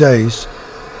GWR days,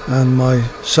 and my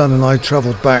son and I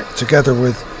travelled back together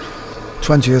with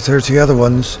 20 or 30 other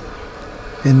ones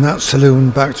in that saloon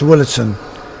back to Willetton.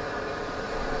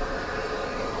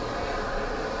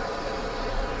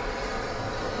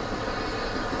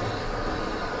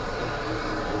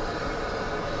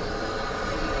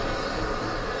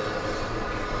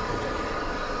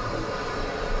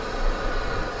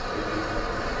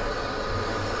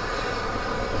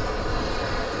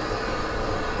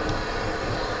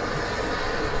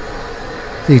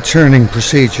 The turning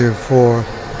procedure for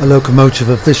a locomotive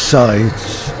of this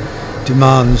size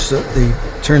demands that the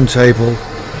turntable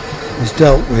is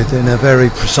dealt with in a very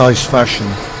precise fashion,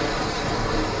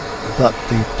 but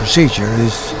the procedure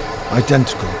is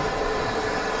identical.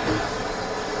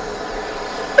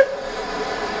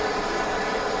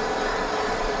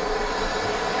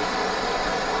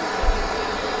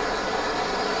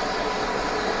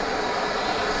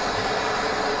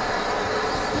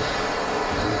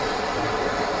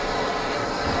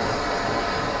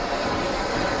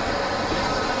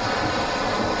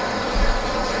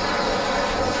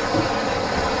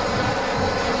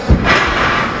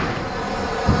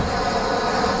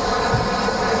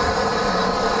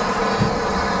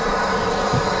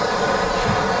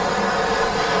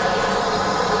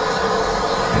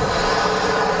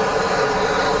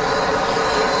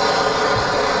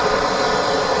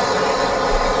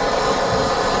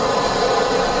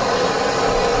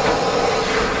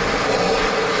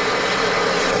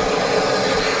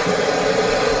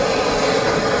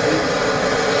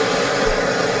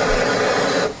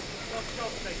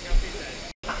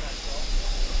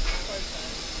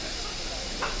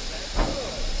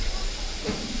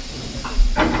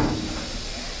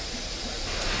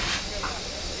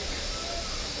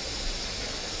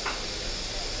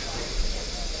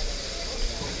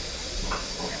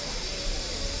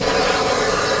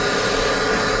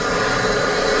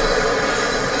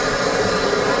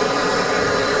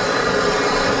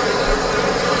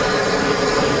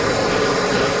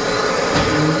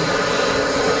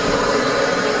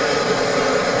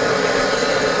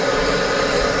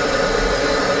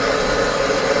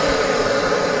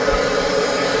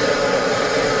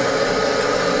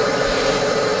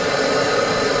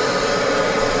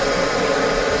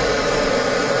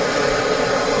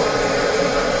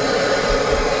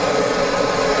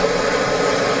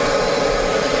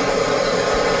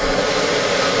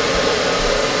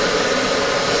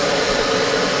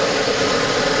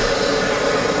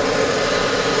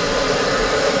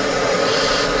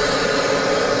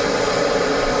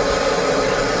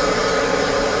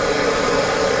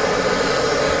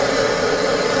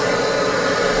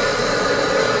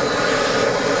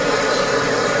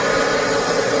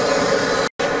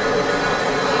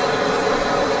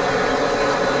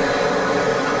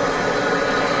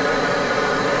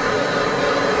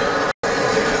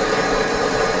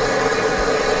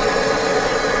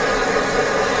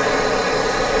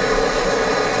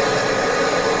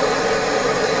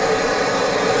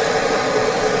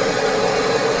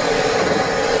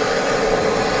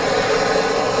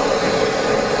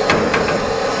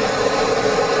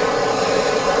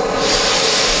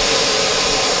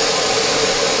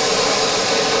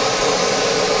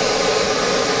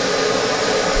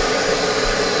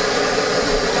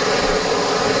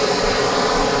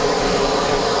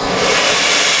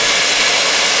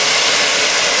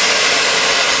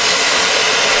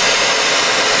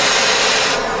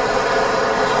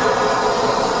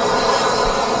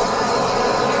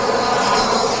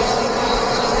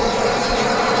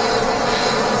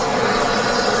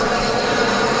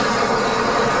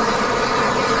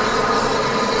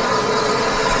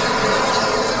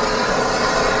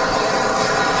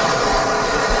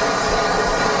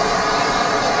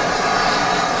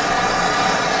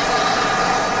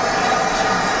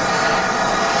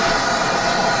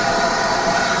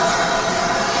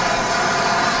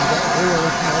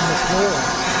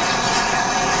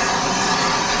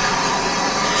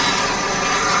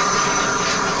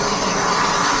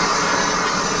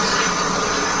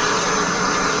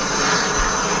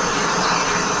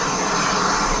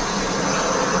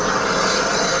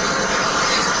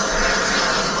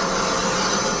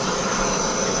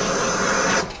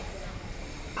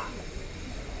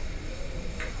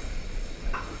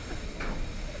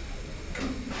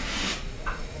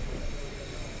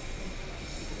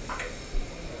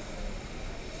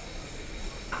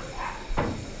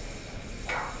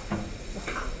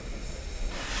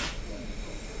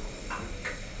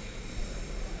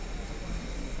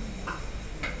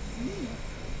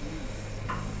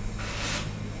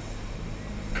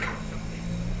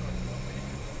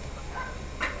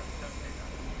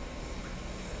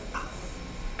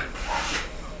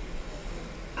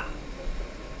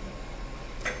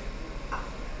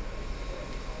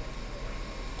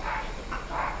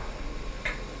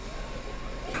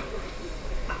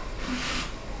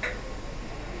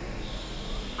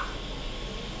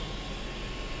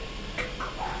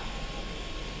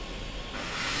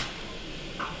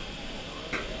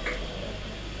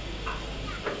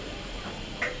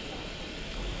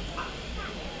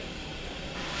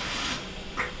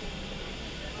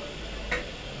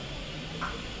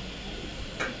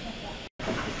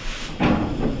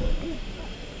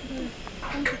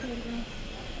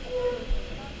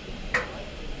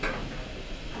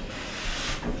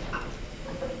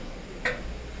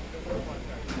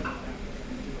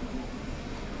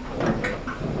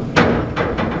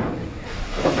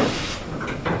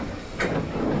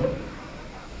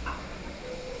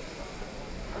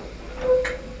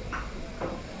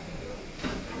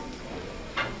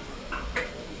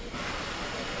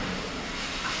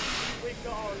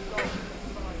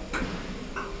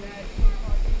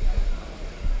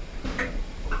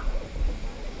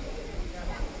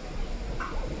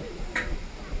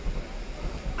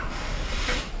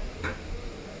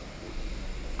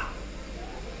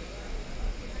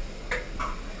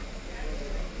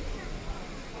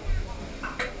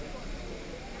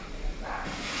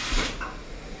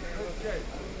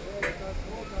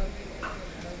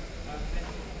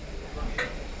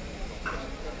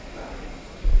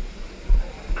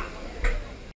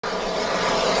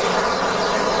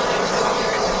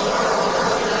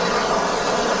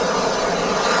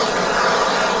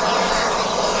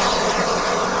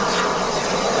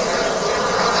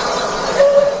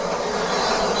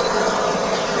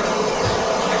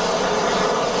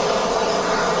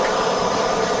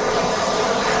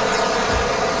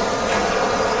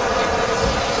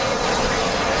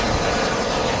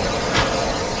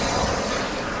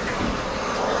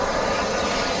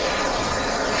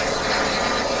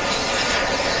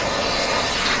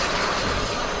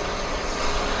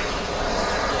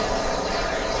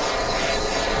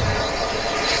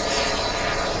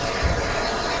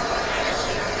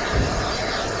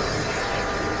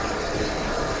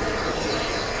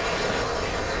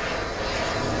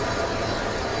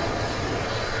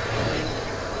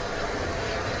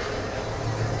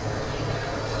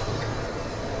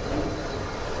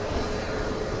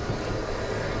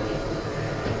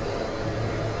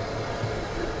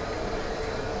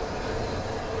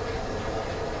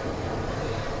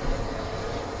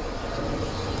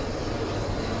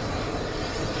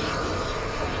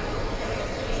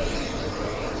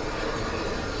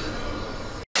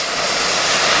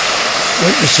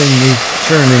 Witnessing the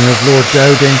turning of Lord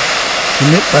Dowding,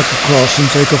 we nip back across and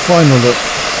take a final look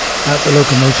at the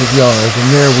locomotive yard,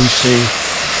 and there we see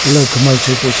the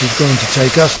locomotive which is going to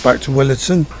take us back to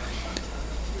Willetton,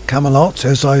 Camelot,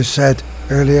 as I said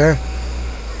earlier.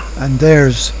 And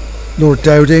there's Lord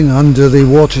Dowding under the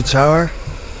water tower,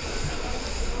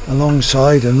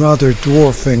 alongside and rather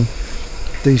dwarfing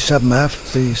the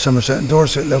 7F, the Somerset and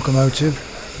Dorset locomotive.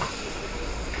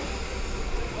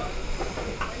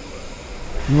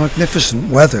 The magnificent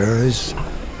weather has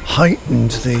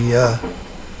heightened the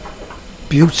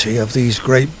beauty of these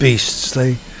great beasts.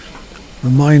 They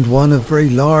remind one of very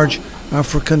large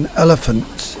African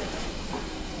elephants.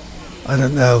 I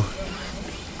don't know.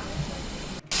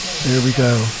 There we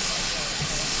go.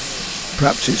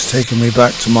 Perhaps it's taken me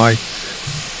back to my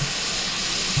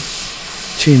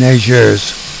teenage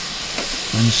years,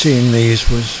 and seeing these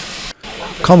was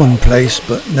commonplace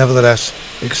but nevertheless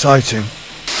exciting.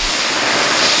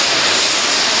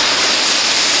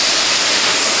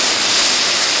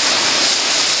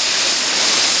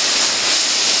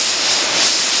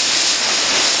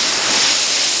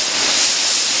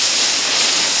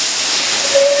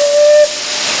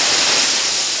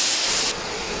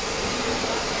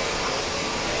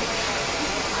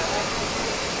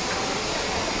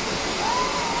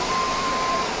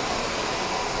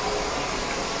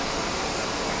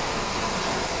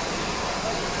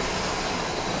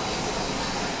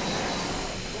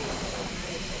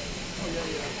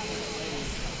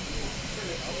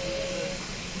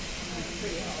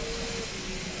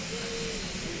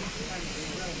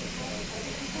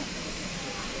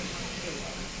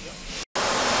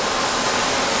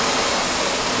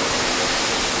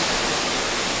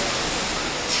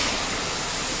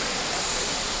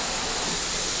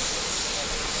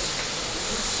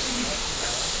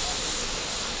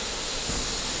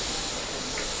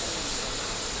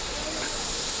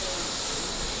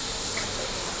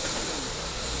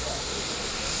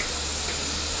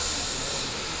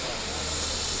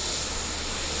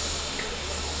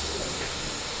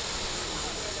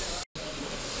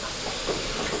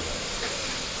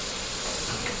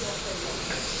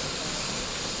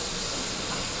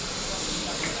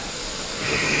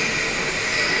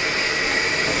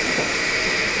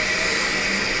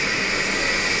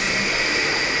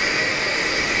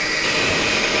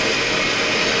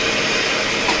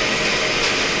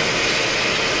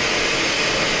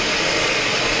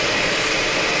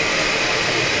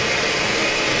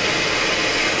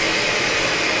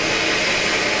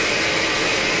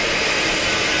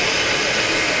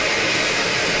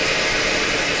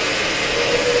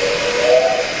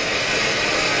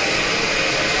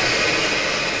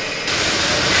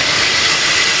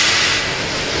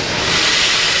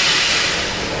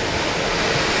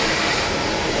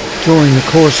 During the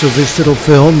course of this little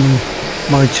film,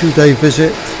 my 2-day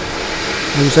visit,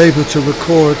 I was able to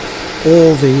record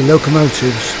all the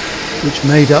locomotives which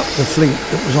made up the fleet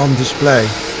that was on display.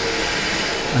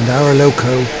 And our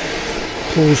loco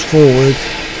pulls forward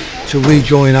to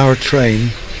rejoin our train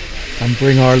and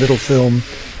bring our little film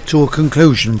to a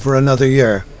conclusion for another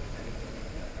year.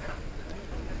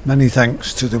 Many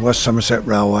thanks to the West Somerset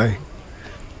Railway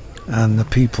and the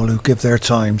people who give their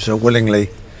time so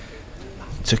willingly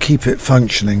to keep it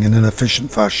functioning in an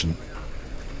efficient fashion.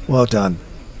 Well done.